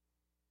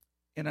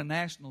in a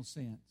national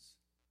sense.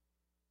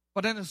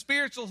 But in a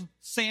spiritual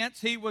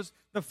sense, he was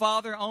the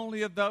Father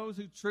only of those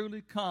who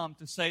truly come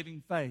to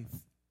saving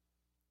faith.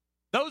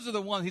 Those are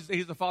the ones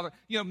he's the Father.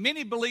 You know,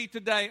 many believe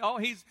today,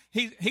 he's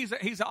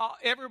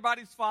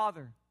everybody's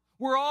Father.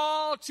 We're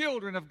all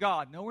children of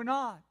God. No, we're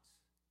not.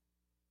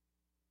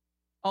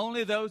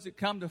 Only those that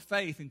come to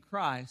faith in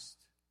Christ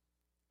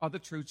are the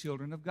true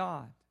children of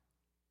God.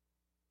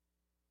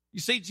 You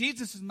see,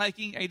 Jesus is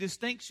making a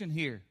distinction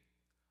here.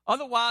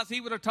 Otherwise,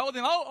 he would have told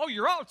them,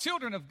 you're all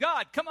children of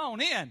God. Come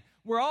on in.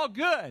 We're all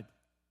good.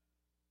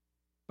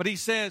 But he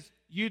says,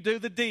 you do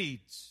the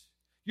deeds.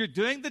 You're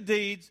doing the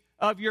deeds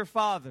of your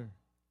father,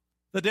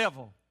 the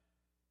devil.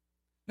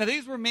 Now,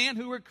 these were men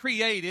who were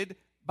created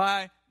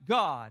by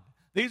God.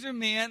 These are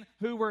men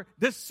who were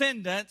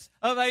descendants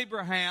of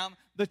Abraham,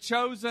 the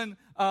chosen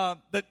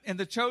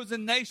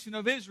nation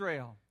of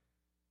Israel.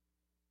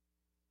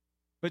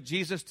 But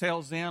Jesus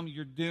tells them,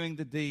 you're doing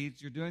the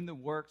deeds, you're doing the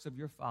works of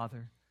your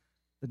father,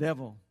 the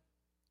devil.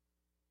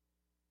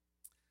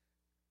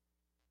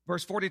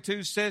 Verse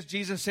 42 says,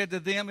 Jesus said to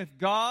them, if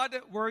God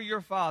were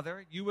your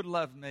Father, you would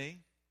love me.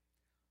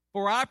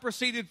 For I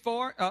proceeded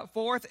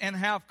forth and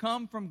have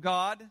come from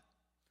God.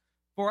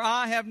 For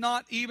I have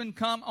not even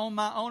come on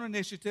my own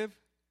initiative,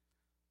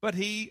 but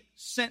he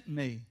sent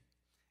me.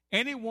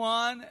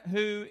 Anyone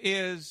who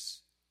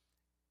is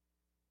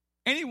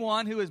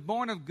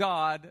born of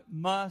God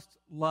must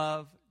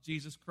love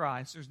Jesus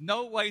Christ. There's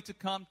no way to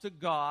come to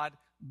God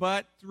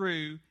but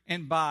through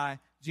and by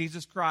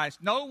Jesus Christ.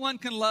 No one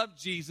can love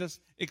Jesus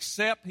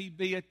except he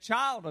be a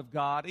child of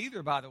God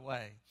either, by the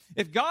way.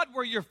 If God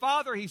were your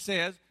Father, he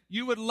says,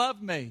 you would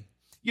love me.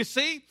 You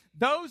see,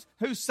 those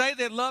who say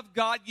they love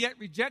God yet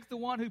reject the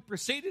one who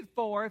proceeded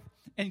forth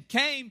and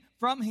came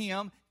from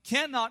him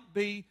cannot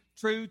be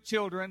true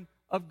children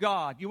of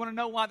God. You want to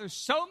know why there's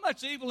so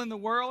much evil in the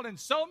world and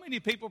so many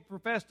people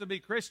profess to be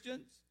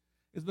Christians?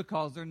 It's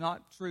because they're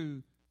not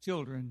true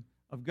children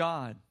of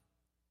God.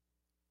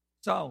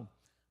 So,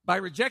 by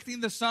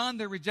rejecting the Son,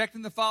 they're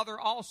rejecting the Father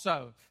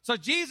also. So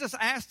Jesus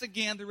asked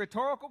again the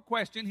rhetorical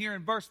question here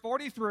in verse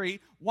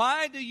 43,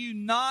 why do you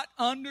not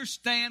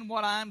understand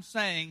what I'm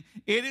saying?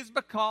 It is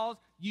because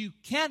you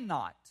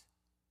cannot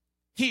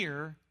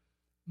hear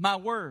my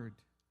word.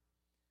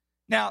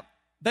 Now,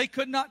 they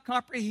could not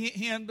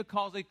comprehend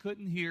because they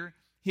couldn't hear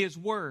his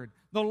word.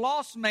 The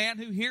lost man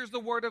who hears the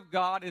word of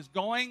God is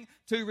going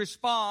to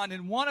respond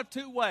in one of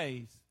two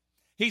ways.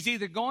 He's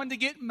either going to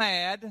get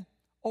mad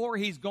or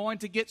he's going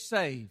to get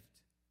saved.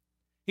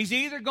 He's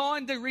either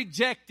going to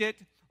reject it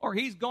or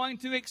he's going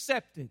to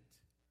accept it.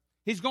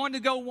 He's going to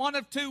go one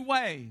of two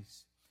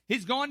ways.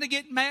 He's going to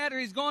get mad or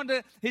he's going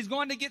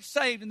to get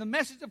saved. And the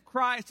message of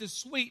Christ is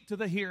sweet to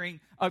the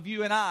hearing of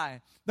you and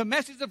I. The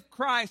message of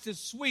Christ is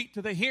sweet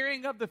to the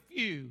hearing of the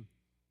few,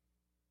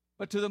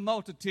 but to the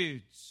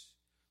multitudes,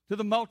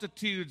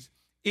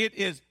 it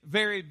is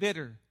very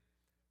bitter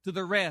to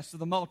the rest of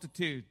the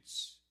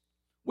multitudes.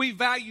 We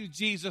value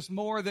Jesus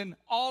more than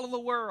all of the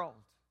world,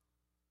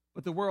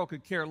 but the world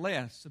could care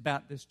less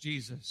about this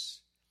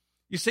Jesus.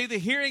 You see, the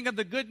hearing of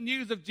the good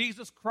news of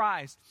Jesus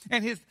Christ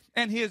and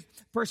his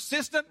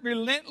persistent,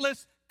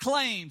 relentless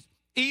claims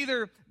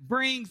either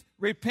brings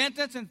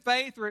repentance and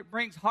faith or it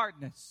brings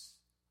hardness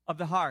of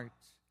the heart,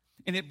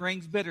 and it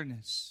brings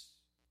bitterness.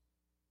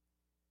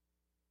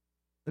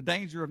 The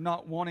danger of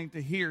not wanting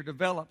to hear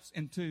develops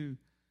into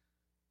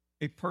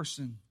a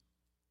person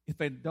if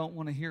they don't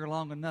want to hear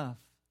long enough.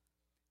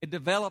 It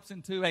develops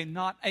into a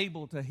not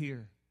able to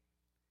hear.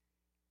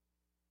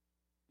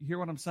 You hear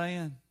what I'm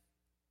saying?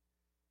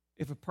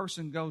 If a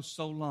person goes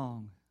so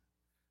long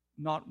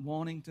not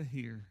wanting to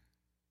hear,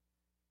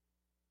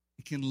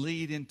 it can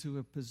lead into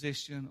a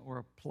position or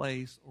a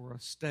place or a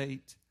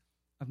state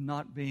of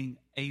not being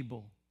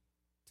able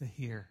to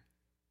hear.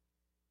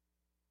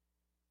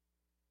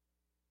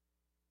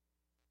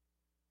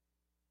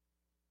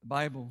 The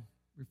Bible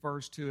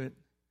refers to it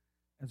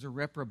as a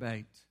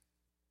reprobate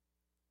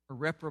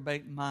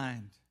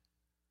mind,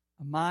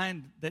 a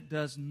mind that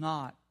does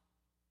not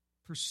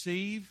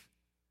perceive,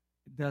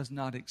 it does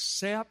not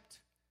accept,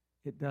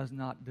 it does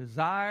not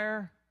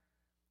desire,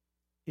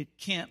 it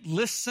can't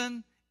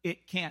listen,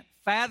 it can't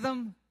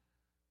fathom,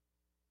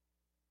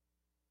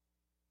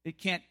 it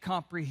can't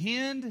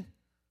comprehend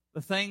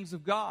the things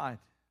of God.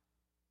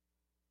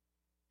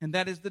 And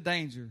that is the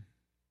danger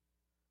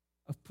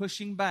of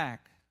pushing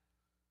back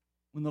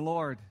when the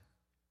Lord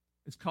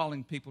is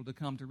calling people to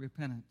come to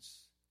repentance.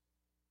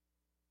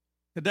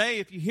 Today,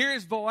 if you hear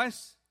his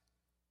voice,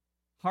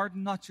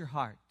 harden not your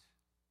heart.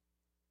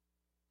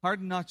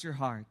 Harden not your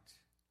heart.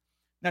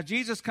 Now,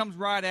 Jesus comes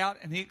right out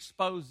and he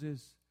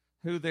exposes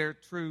who their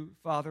true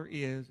father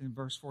is in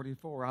verse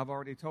 44. I've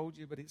already told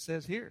you, but it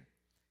says here.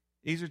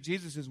 These are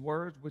Jesus'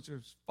 words, which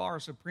are far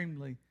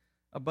supremely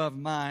above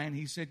mine.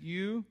 He said,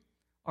 you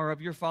are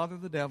of your father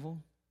the devil,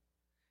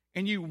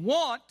 and you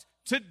want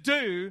to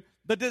do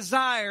the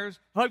desires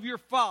of your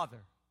father.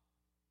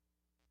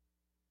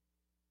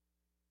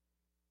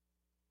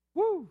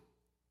 Woo!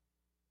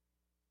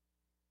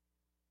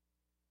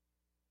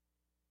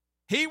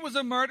 He was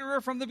a murderer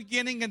from the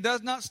beginning and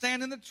does not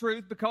stand in the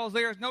truth, because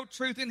there is no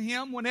truth in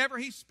him. Whenever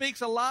he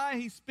speaks a lie,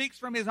 he speaks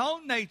from his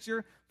own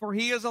nature, for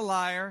he is a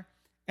liar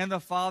and the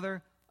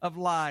father of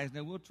lies.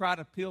 Now, we'll try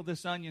to peel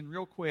this onion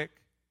real quick.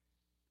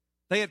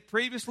 They had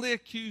previously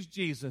accused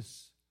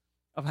Jesus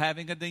of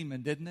having a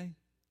demon, didn't they?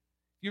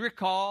 You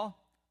recall,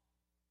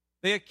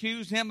 they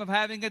accused him of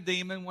having a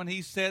demon when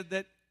he said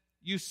that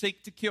you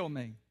seek to kill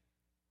me.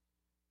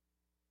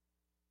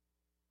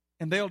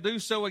 And they'll do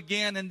so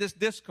again in this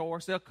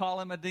discourse. They'll call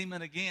him a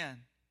demon again.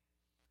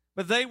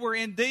 But they were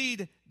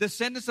indeed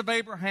descendants of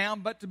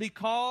Abraham, but to be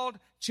called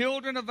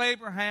children of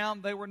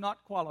Abraham, they were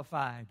not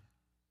qualified.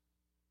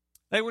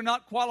 They were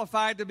not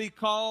qualified to be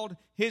called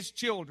his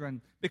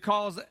children,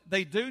 because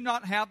they do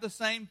not have the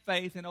same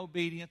faith and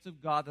obedience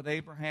of God that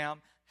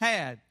Abraham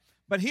had.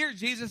 But here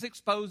Jesus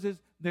exposes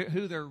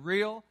who their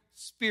real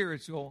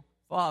spiritual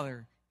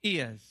father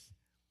is.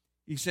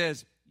 He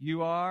says,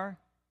 you are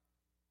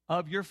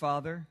of your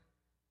father, ...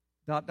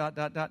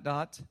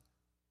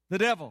 the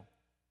devil.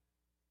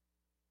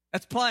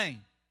 That's plain.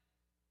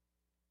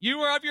 You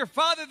are of your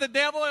father, the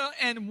devil,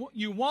 and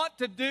you want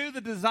to do the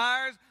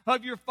desires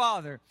of your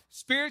father.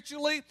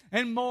 Spiritually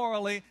and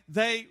morally,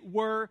 they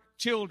were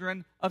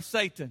children of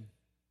Satan.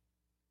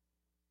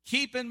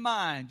 Keep in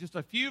mind, just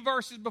a few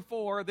verses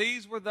before,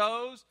 these were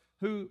those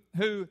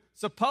who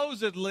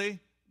supposedly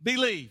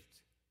believed.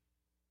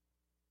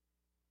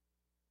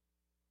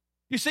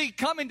 You see,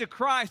 coming to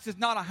Christ is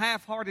not a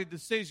half-hearted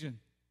decision.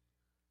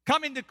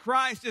 Coming to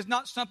Christ is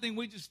not something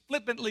we just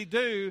flippantly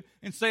do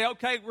and say,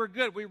 okay, we're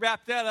good. We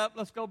wrapped that up.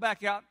 Let's go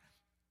back out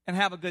and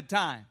have a good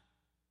time.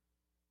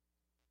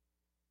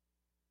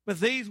 But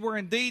these were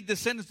indeed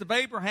descendants of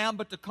Abraham,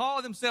 but to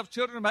call themselves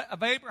children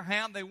of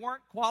Abraham, they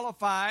weren't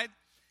qualified.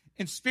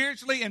 And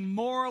spiritually and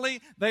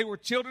morally, they were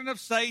children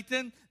of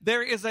Satan.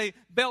 There is a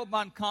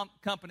Belbon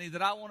company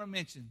that I want to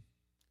mention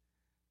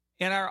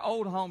in our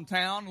old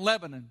hometown,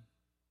 Lebanon.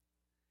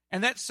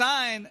 And that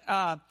sign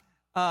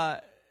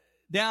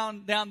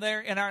down there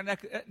in our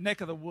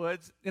neck of the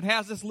woods, it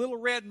has this little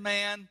red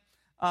man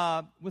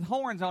with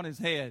horns on his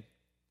head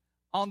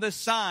on this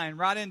sign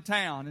right in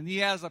town. And he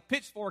has a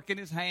pitchfork in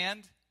his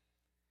hand.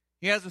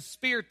 He has a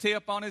spear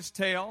tip on his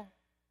tail.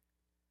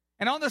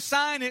 And on the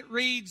sign it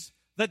reads,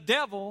 the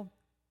devil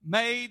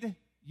made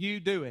you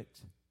do it.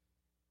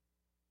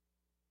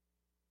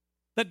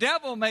 The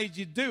devil made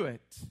you do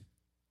it.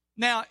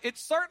 Now,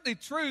 it's certainly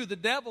true the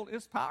devil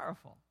is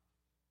powerful.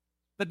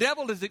 The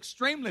devil is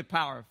extremely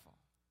powerful.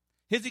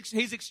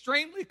 He's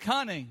extremely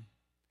cunning,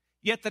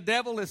 yet the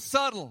devil is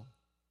subtle.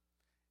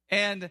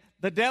 And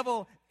the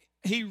devil,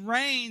 he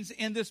reigns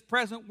in this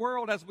present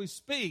world as we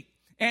speak.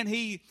 And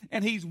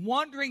he's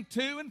wandering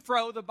to and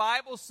fro, the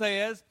Bible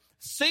says,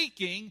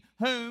 seeking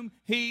whom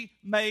he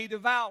may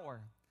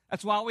devour.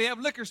 That's why we have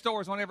liquor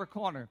stores on every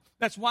corner.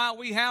 That's why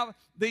we have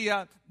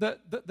the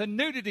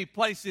nudity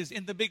places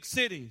in the big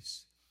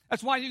cities.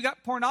 That's why you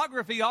got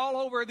pornography all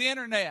over the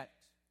internet.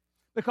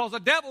 Because the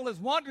devil is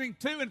wandering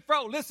to and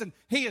fro. Listen,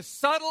 he is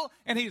subtle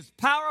and he is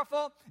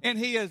powerful and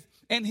he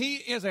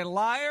is a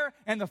liar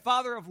and the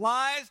father of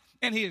lies,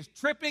 and he is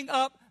tripping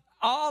up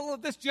all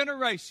of this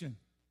generation.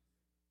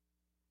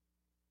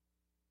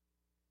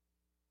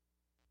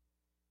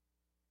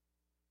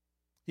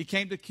 He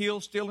came to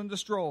kill, steal, and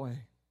destroy.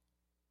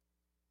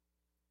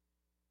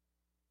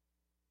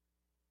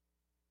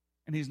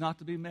 And he's not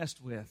to be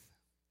messed with.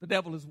 The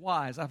devil is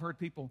wise. I've heard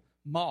people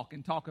mock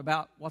and talk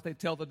about what they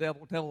tell the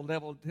devil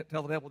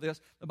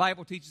this. The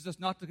Bible teaches us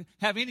not to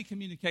have any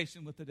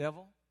communication with the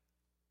devil.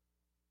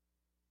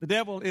 The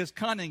devil is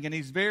cunning and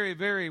he's very,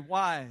 very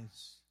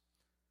wise.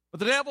 But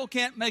the devil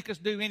can't make us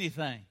do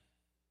anything.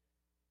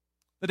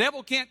 The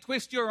devil can't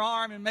twist your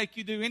arm and make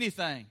you do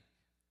anything.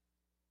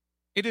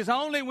 It is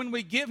only when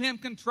we give him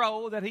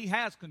control that he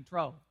has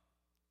control.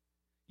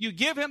 You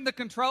give him the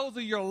controls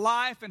of your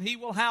life and he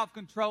will have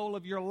control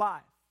of your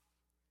life.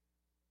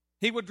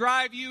 He will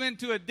drive you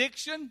into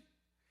addiction.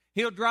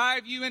 He'll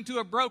drive you into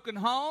a broken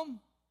home.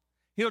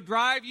 He'll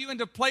drive you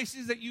into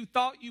places that you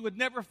thought you would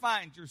never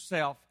find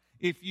yourself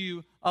if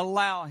you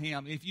allow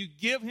him. If you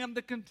give him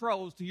the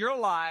controls to your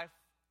life,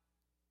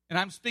 and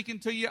I'm speaking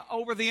to you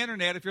over the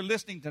internet if you're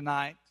listening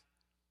tonight,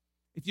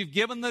 if you've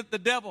given the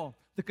devil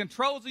the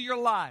controls of your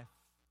life,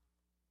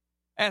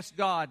 ask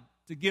God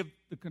to give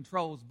the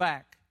controls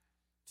back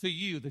to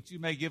you that you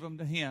may give them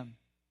to him.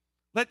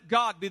 Let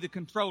God be the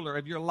controller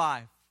of your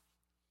life.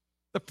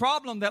 The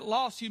problem that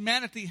lost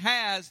humanity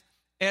has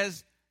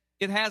is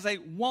it has a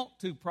want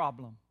to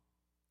problem.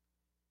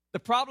 The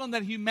problem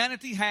that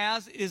humanity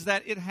has is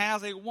that it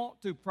has a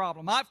want to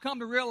problem. I've come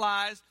to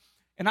realize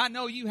and I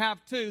know you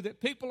have too, that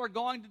people are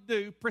going to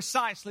do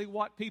precisely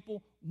what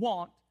people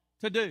want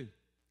to do.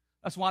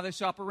 That's why they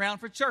shop around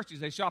for churches.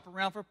 They shop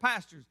around for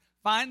pastors.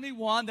 Find me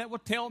one that will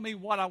tell me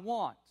what I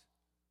want.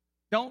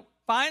 Don't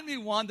find me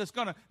one that's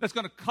going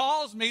to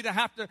cause me to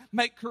have to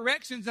make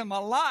corrections in my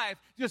life.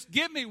 Just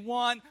give me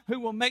one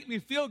who will make me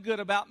feel good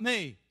about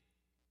me.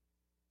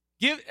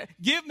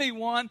 Give me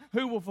one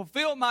who will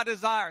fulfill my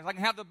desires. I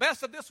can have the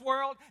best of this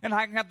world, and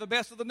I can have the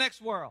best of the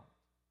next world.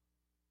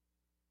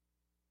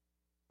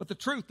 But the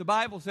truth, the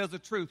Bible says the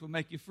truth will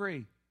make you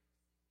free.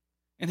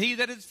 And he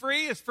that is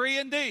free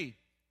indeed.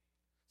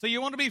 So you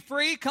want to be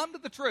free? Come to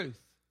the truth.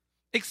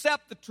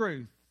 Accept the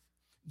truth.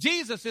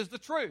 Jesus is the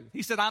truth.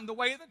 He said, I'm the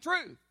way and the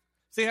truth.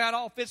 See how it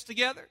all fits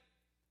together?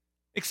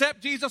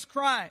 Accept Jesus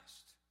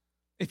Christ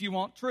if you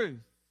want truth.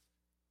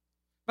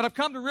 But I've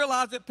come to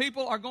realize that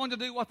people are going to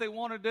do what they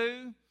want to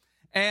do.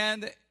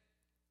 And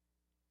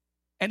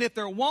if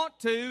their want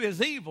to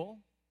is evil,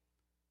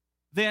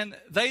 then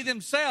they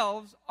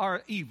themselves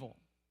are evil.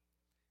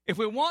 If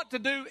we want to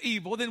do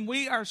evil, then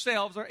we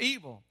ourselves are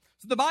evil.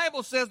 So the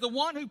Bible says the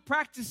one who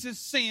practices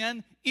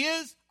sin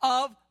is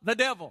of the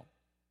devil.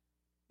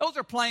 Those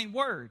are plain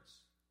words.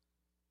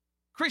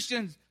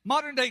 Christians,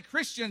 modern day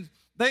Christians,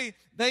 they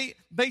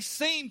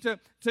seem to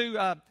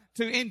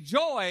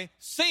enjoy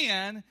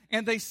sin,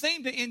 and they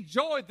seem to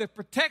enjoy the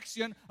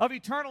protection of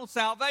eternal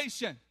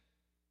salvation.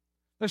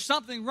 There's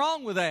something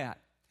wrong with that,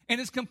 and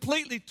it's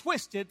completely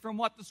twisted from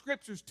what the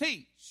Scriptures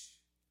teach.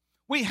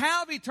 We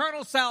have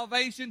eternal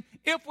salvation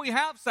if we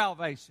have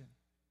salvation.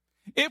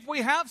 If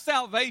we have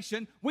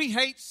salvation, we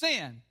hate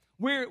sin.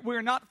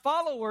 We're not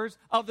followers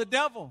of the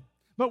devil,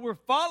 but we're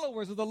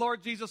followers of the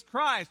Lord Jesus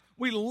Christ.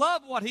 We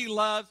love what he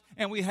loves,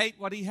 and we hate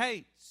what he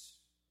hates.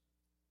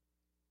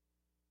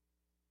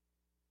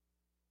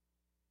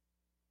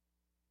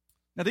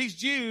 Now, these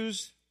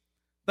Jews,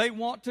 they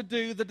want to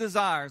do the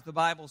desires, the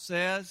Bible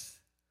says,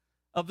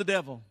 of the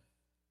devil.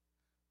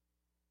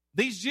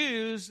 These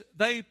Jews,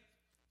 they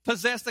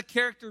possess the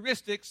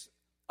characteristics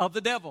of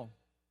the devil.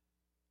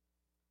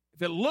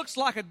 If it looks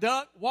like a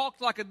duck, walks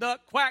like a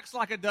duck, quacks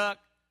like a duck,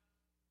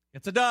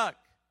 it's a duck.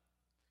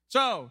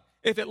 So,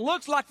 if it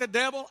looks like the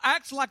devil,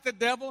 acts like the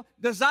devil,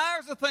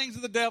 desires the things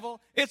of the devil,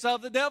 it's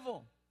of the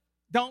devil.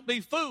 Don't be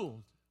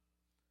fooled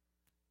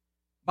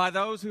by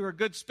those who are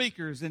good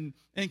speakers and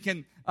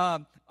can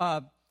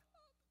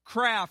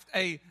craft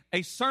a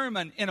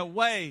sermon in a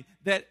way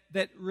that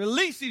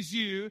releases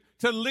you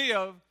to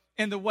live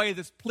in the way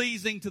that's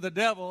pleasing to the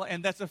devil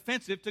and that's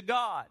offensive to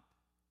God.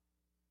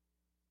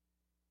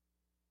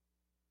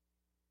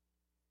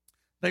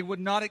 They would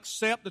not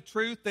accept the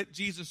truth that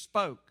Jesus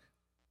spoke.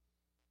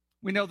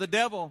 We know the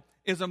devil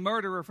is a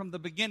murderer from the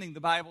beginning, the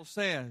Bible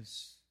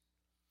says.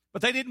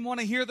 But they didn't want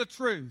to hear the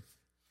truth.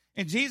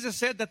 And Jesus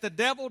said that the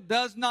devil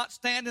does not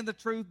stand in the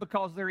truth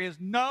because there is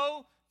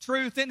no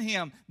truth in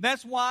him.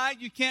 That's why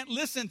you can't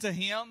listen to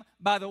him,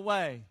 by the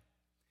way,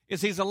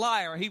 is he's a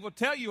liar. He will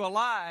tell you a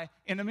lie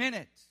in a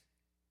minute.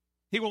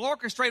 He will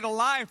orchestrate a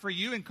lie for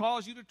you and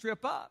cause you to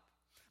trip up.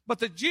 But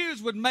the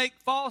Jews would make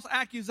false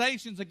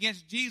accusations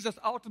against Jesus,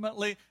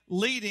 ultimately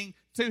leading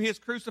to his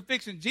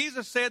crucifixion.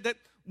 Jesus said that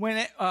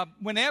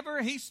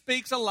whenever he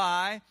speaks a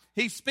lie,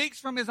 he speaks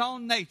from his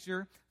own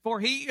nature, for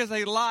he is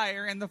a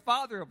liar and the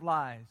father of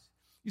lies.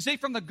 You see,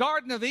 from the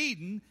Garden of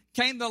Eden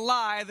came the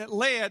lie that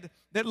led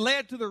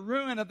to the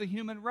ruin of the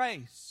human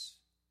race.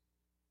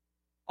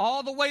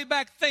 All the way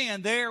back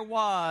then, there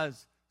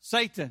was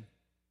Satan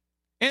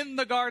in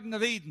the Garden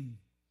of Eden.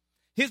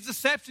 His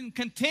deception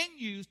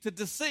continues to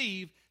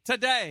deceive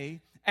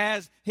today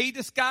as he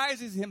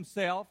disguises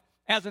himself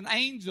as an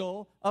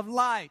angel of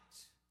light.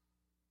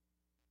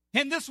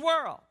 In this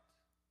world,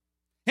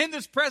 in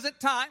this present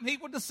time, he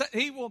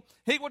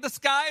will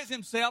disguise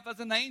himself as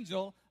an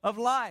angel of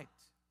light.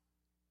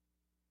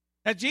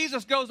 Now,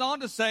 Jesus goes on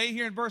to say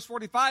here in verse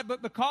 45,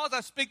 but because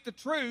I speak the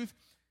truth,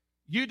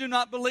 you do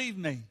not believe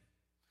me.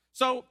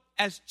 So,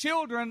 as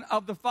children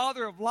of the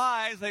father of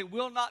lies, they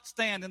will not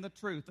stand in the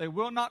truth. They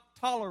will not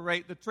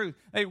tolerate the truth.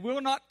 They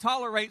will not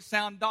tolerate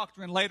sound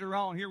doctrine later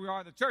on. Here we are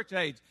in the church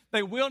age.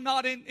 They will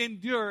not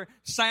endure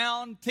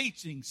sound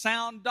teaching,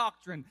 sound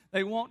doctrine.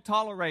 They won't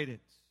tolerate it.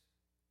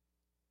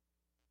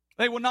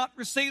 They will not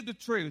receive the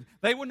truth.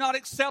 They will not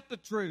accept the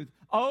truth.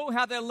 Oh,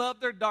 how they love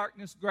their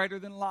darkness greater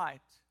than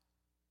light.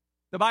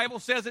 The Bible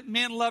says that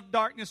men love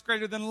darkness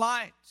greater than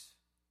light.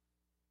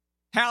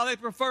 How they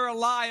prefer a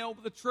lie over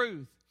the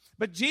truth.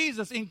 But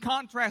Jesus, in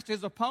contrast to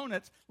his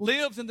opponents,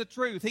 lives in the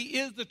truth. He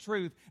is the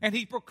truth, and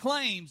he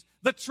proclaims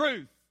the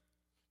truth.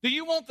 Do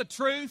you want the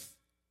truth?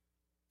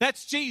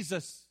 That's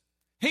Jesus.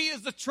 He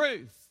is the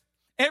truth.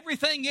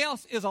 Everything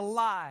else is a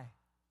lie.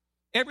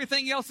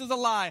 Everything else is a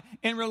lie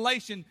in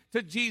relation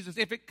to Jesus.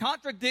 If it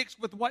contradicts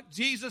with what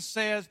Jesus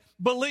says,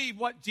 believe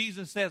what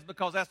Jesus says,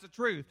 because that's the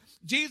truth.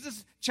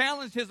 Jesus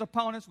challenged his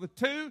opponents with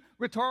two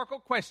rhetorical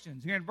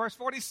questions. Here in verse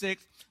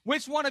 46,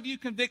 which one of you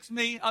convicts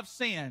me of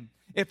sin?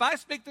 If I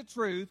speak the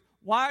truth,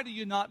 why do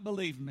you not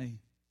believe me?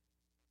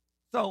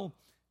 So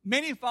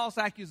many false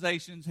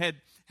accusations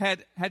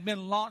had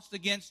been launched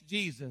against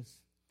Jesus.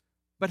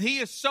 But he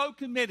is so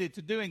committed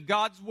to doing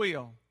God's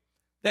will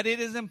that it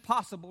is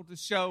impossible to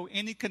show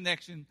any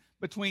connection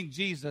between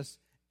Jesus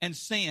and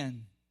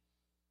sin.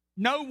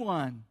 No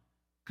one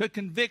could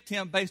convict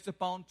him based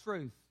upon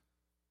truth.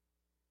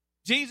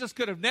 Jesus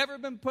could have never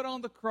been put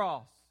on the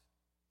cross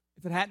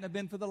if it hadn't have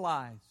been for the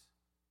lies.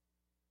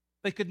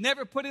 They could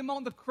never put him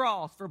on the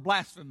cross for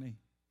blasphemy.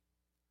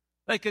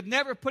 They could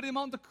never put him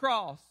on the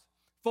cross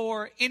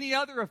for any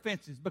other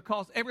offenses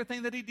because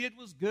everything that he did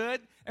was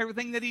good.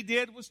 Everything that he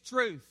did was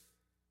truth.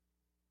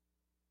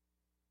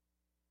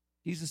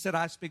 Jesus said,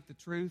 I speak the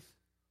truth.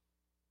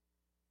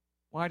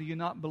 Why do you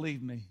not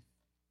believe me?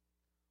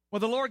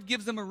 Well, the Lord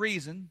gives them a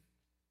reason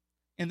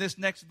in this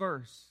next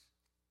verse.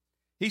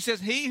 He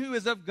says, he who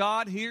is of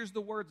God hears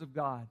the words of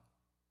God.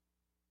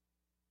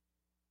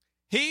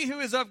 He who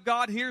is of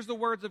God hears the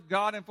words of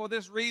God, and for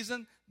this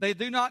reason they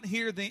do not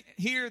hear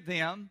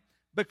them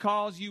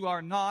because you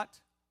are not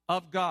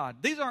of God.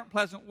 These aren't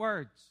pleasant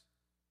words.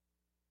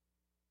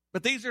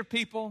 But these are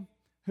people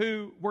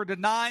who were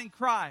denying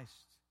Christ.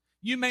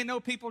 You may know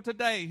people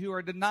today who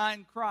are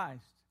denying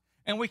Christ.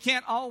 And we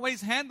can't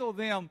always handle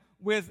them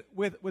with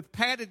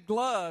padded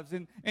gloves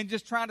and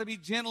just trying to be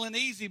gentle and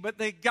easy, but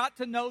they got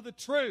to know the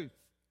truth.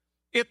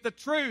 If the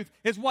truth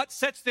is what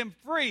sets them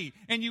free,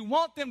 and you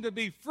want them to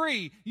be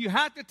free, you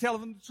have to tell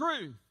them the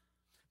truth.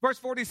 Verse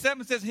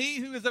 47 says, he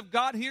who is of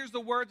God hears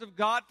the words of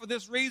God. For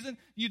this reason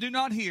you do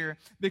not hear,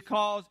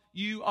 because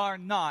you are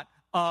not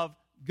of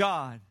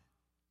God.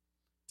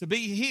 To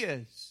be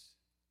his.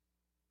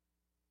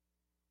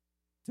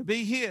 To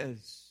be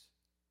his.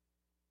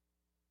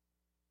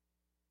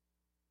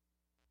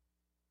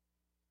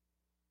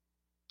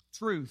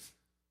 Truth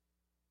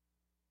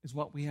is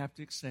what we have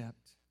to accept.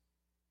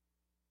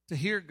 To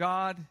hear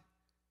God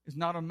is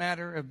not a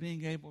matter of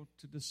being able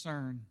to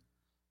discern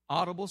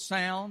audible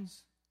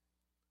sounds,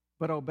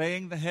 but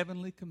obeying the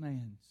heavenly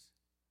commands.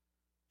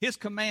 His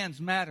commands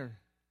matter.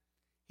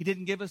 He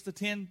didn't give us the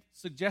 10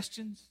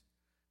 suggestions,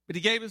 but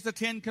he gave us the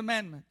 10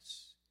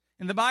 commandments.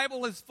 And the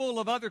Bible is full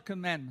of other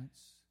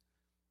commandments.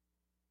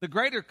 The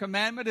greater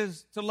commandment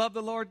is to love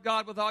the Lord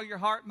God with all your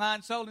heart,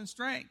 mind, soul, and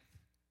strength.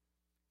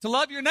 To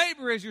love your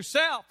neighbor as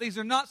yourself. These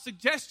are not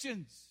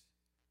suggestions.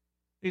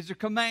 These are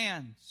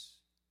commands.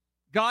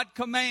 God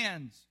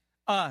commands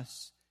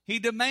us. He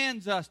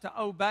demands us to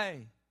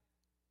obey.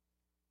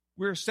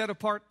 We're a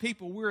set-apart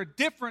people. We're a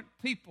different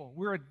people.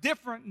 We're a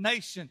different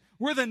nation.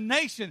 We're the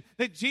nation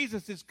that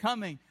Jesus is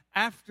coming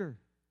after.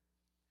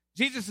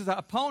 Jesus'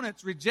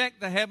 opponents reject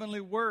the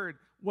heavenly word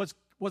was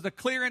a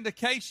clear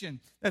indication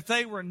that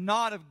they were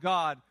not of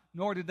God,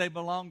 nor did they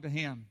belong to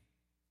him.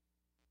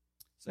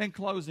 So in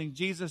closing,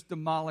 Jesus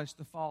demolished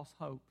the false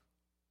hope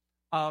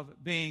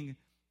of being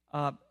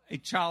a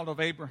child of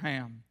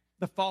Abraham,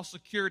 the false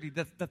security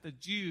that the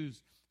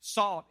Jews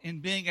sought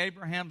in being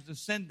Abraham's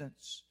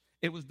descendants.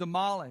 It was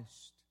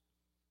demolished.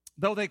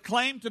 Though they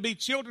claimed to be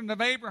children of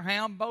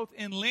Abraham, both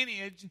in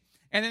lineage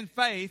and in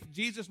faith,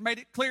 Jesus made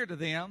it clear to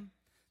them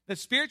that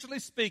spiritually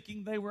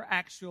speaking, they were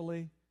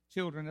actually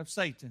children of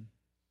Satan.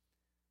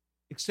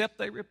 Except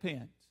they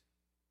repent.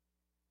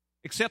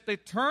 Except they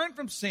turn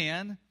from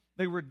sin,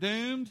 they were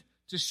doomed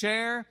to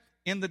share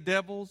in the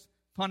devil's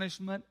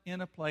punishment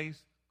in a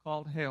place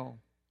called hell.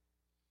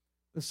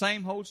 The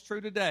same holds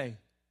true today.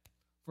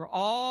 For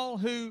all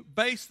who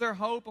base their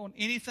hope on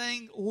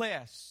anything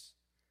less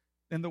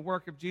than the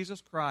work of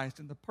Jesus Christ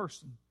and the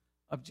person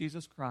of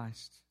Jesus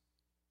Christ.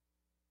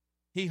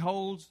 He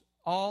holds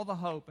all the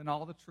hope and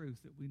all the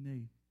truth that we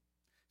need.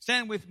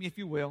 Stand with me if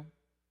you will.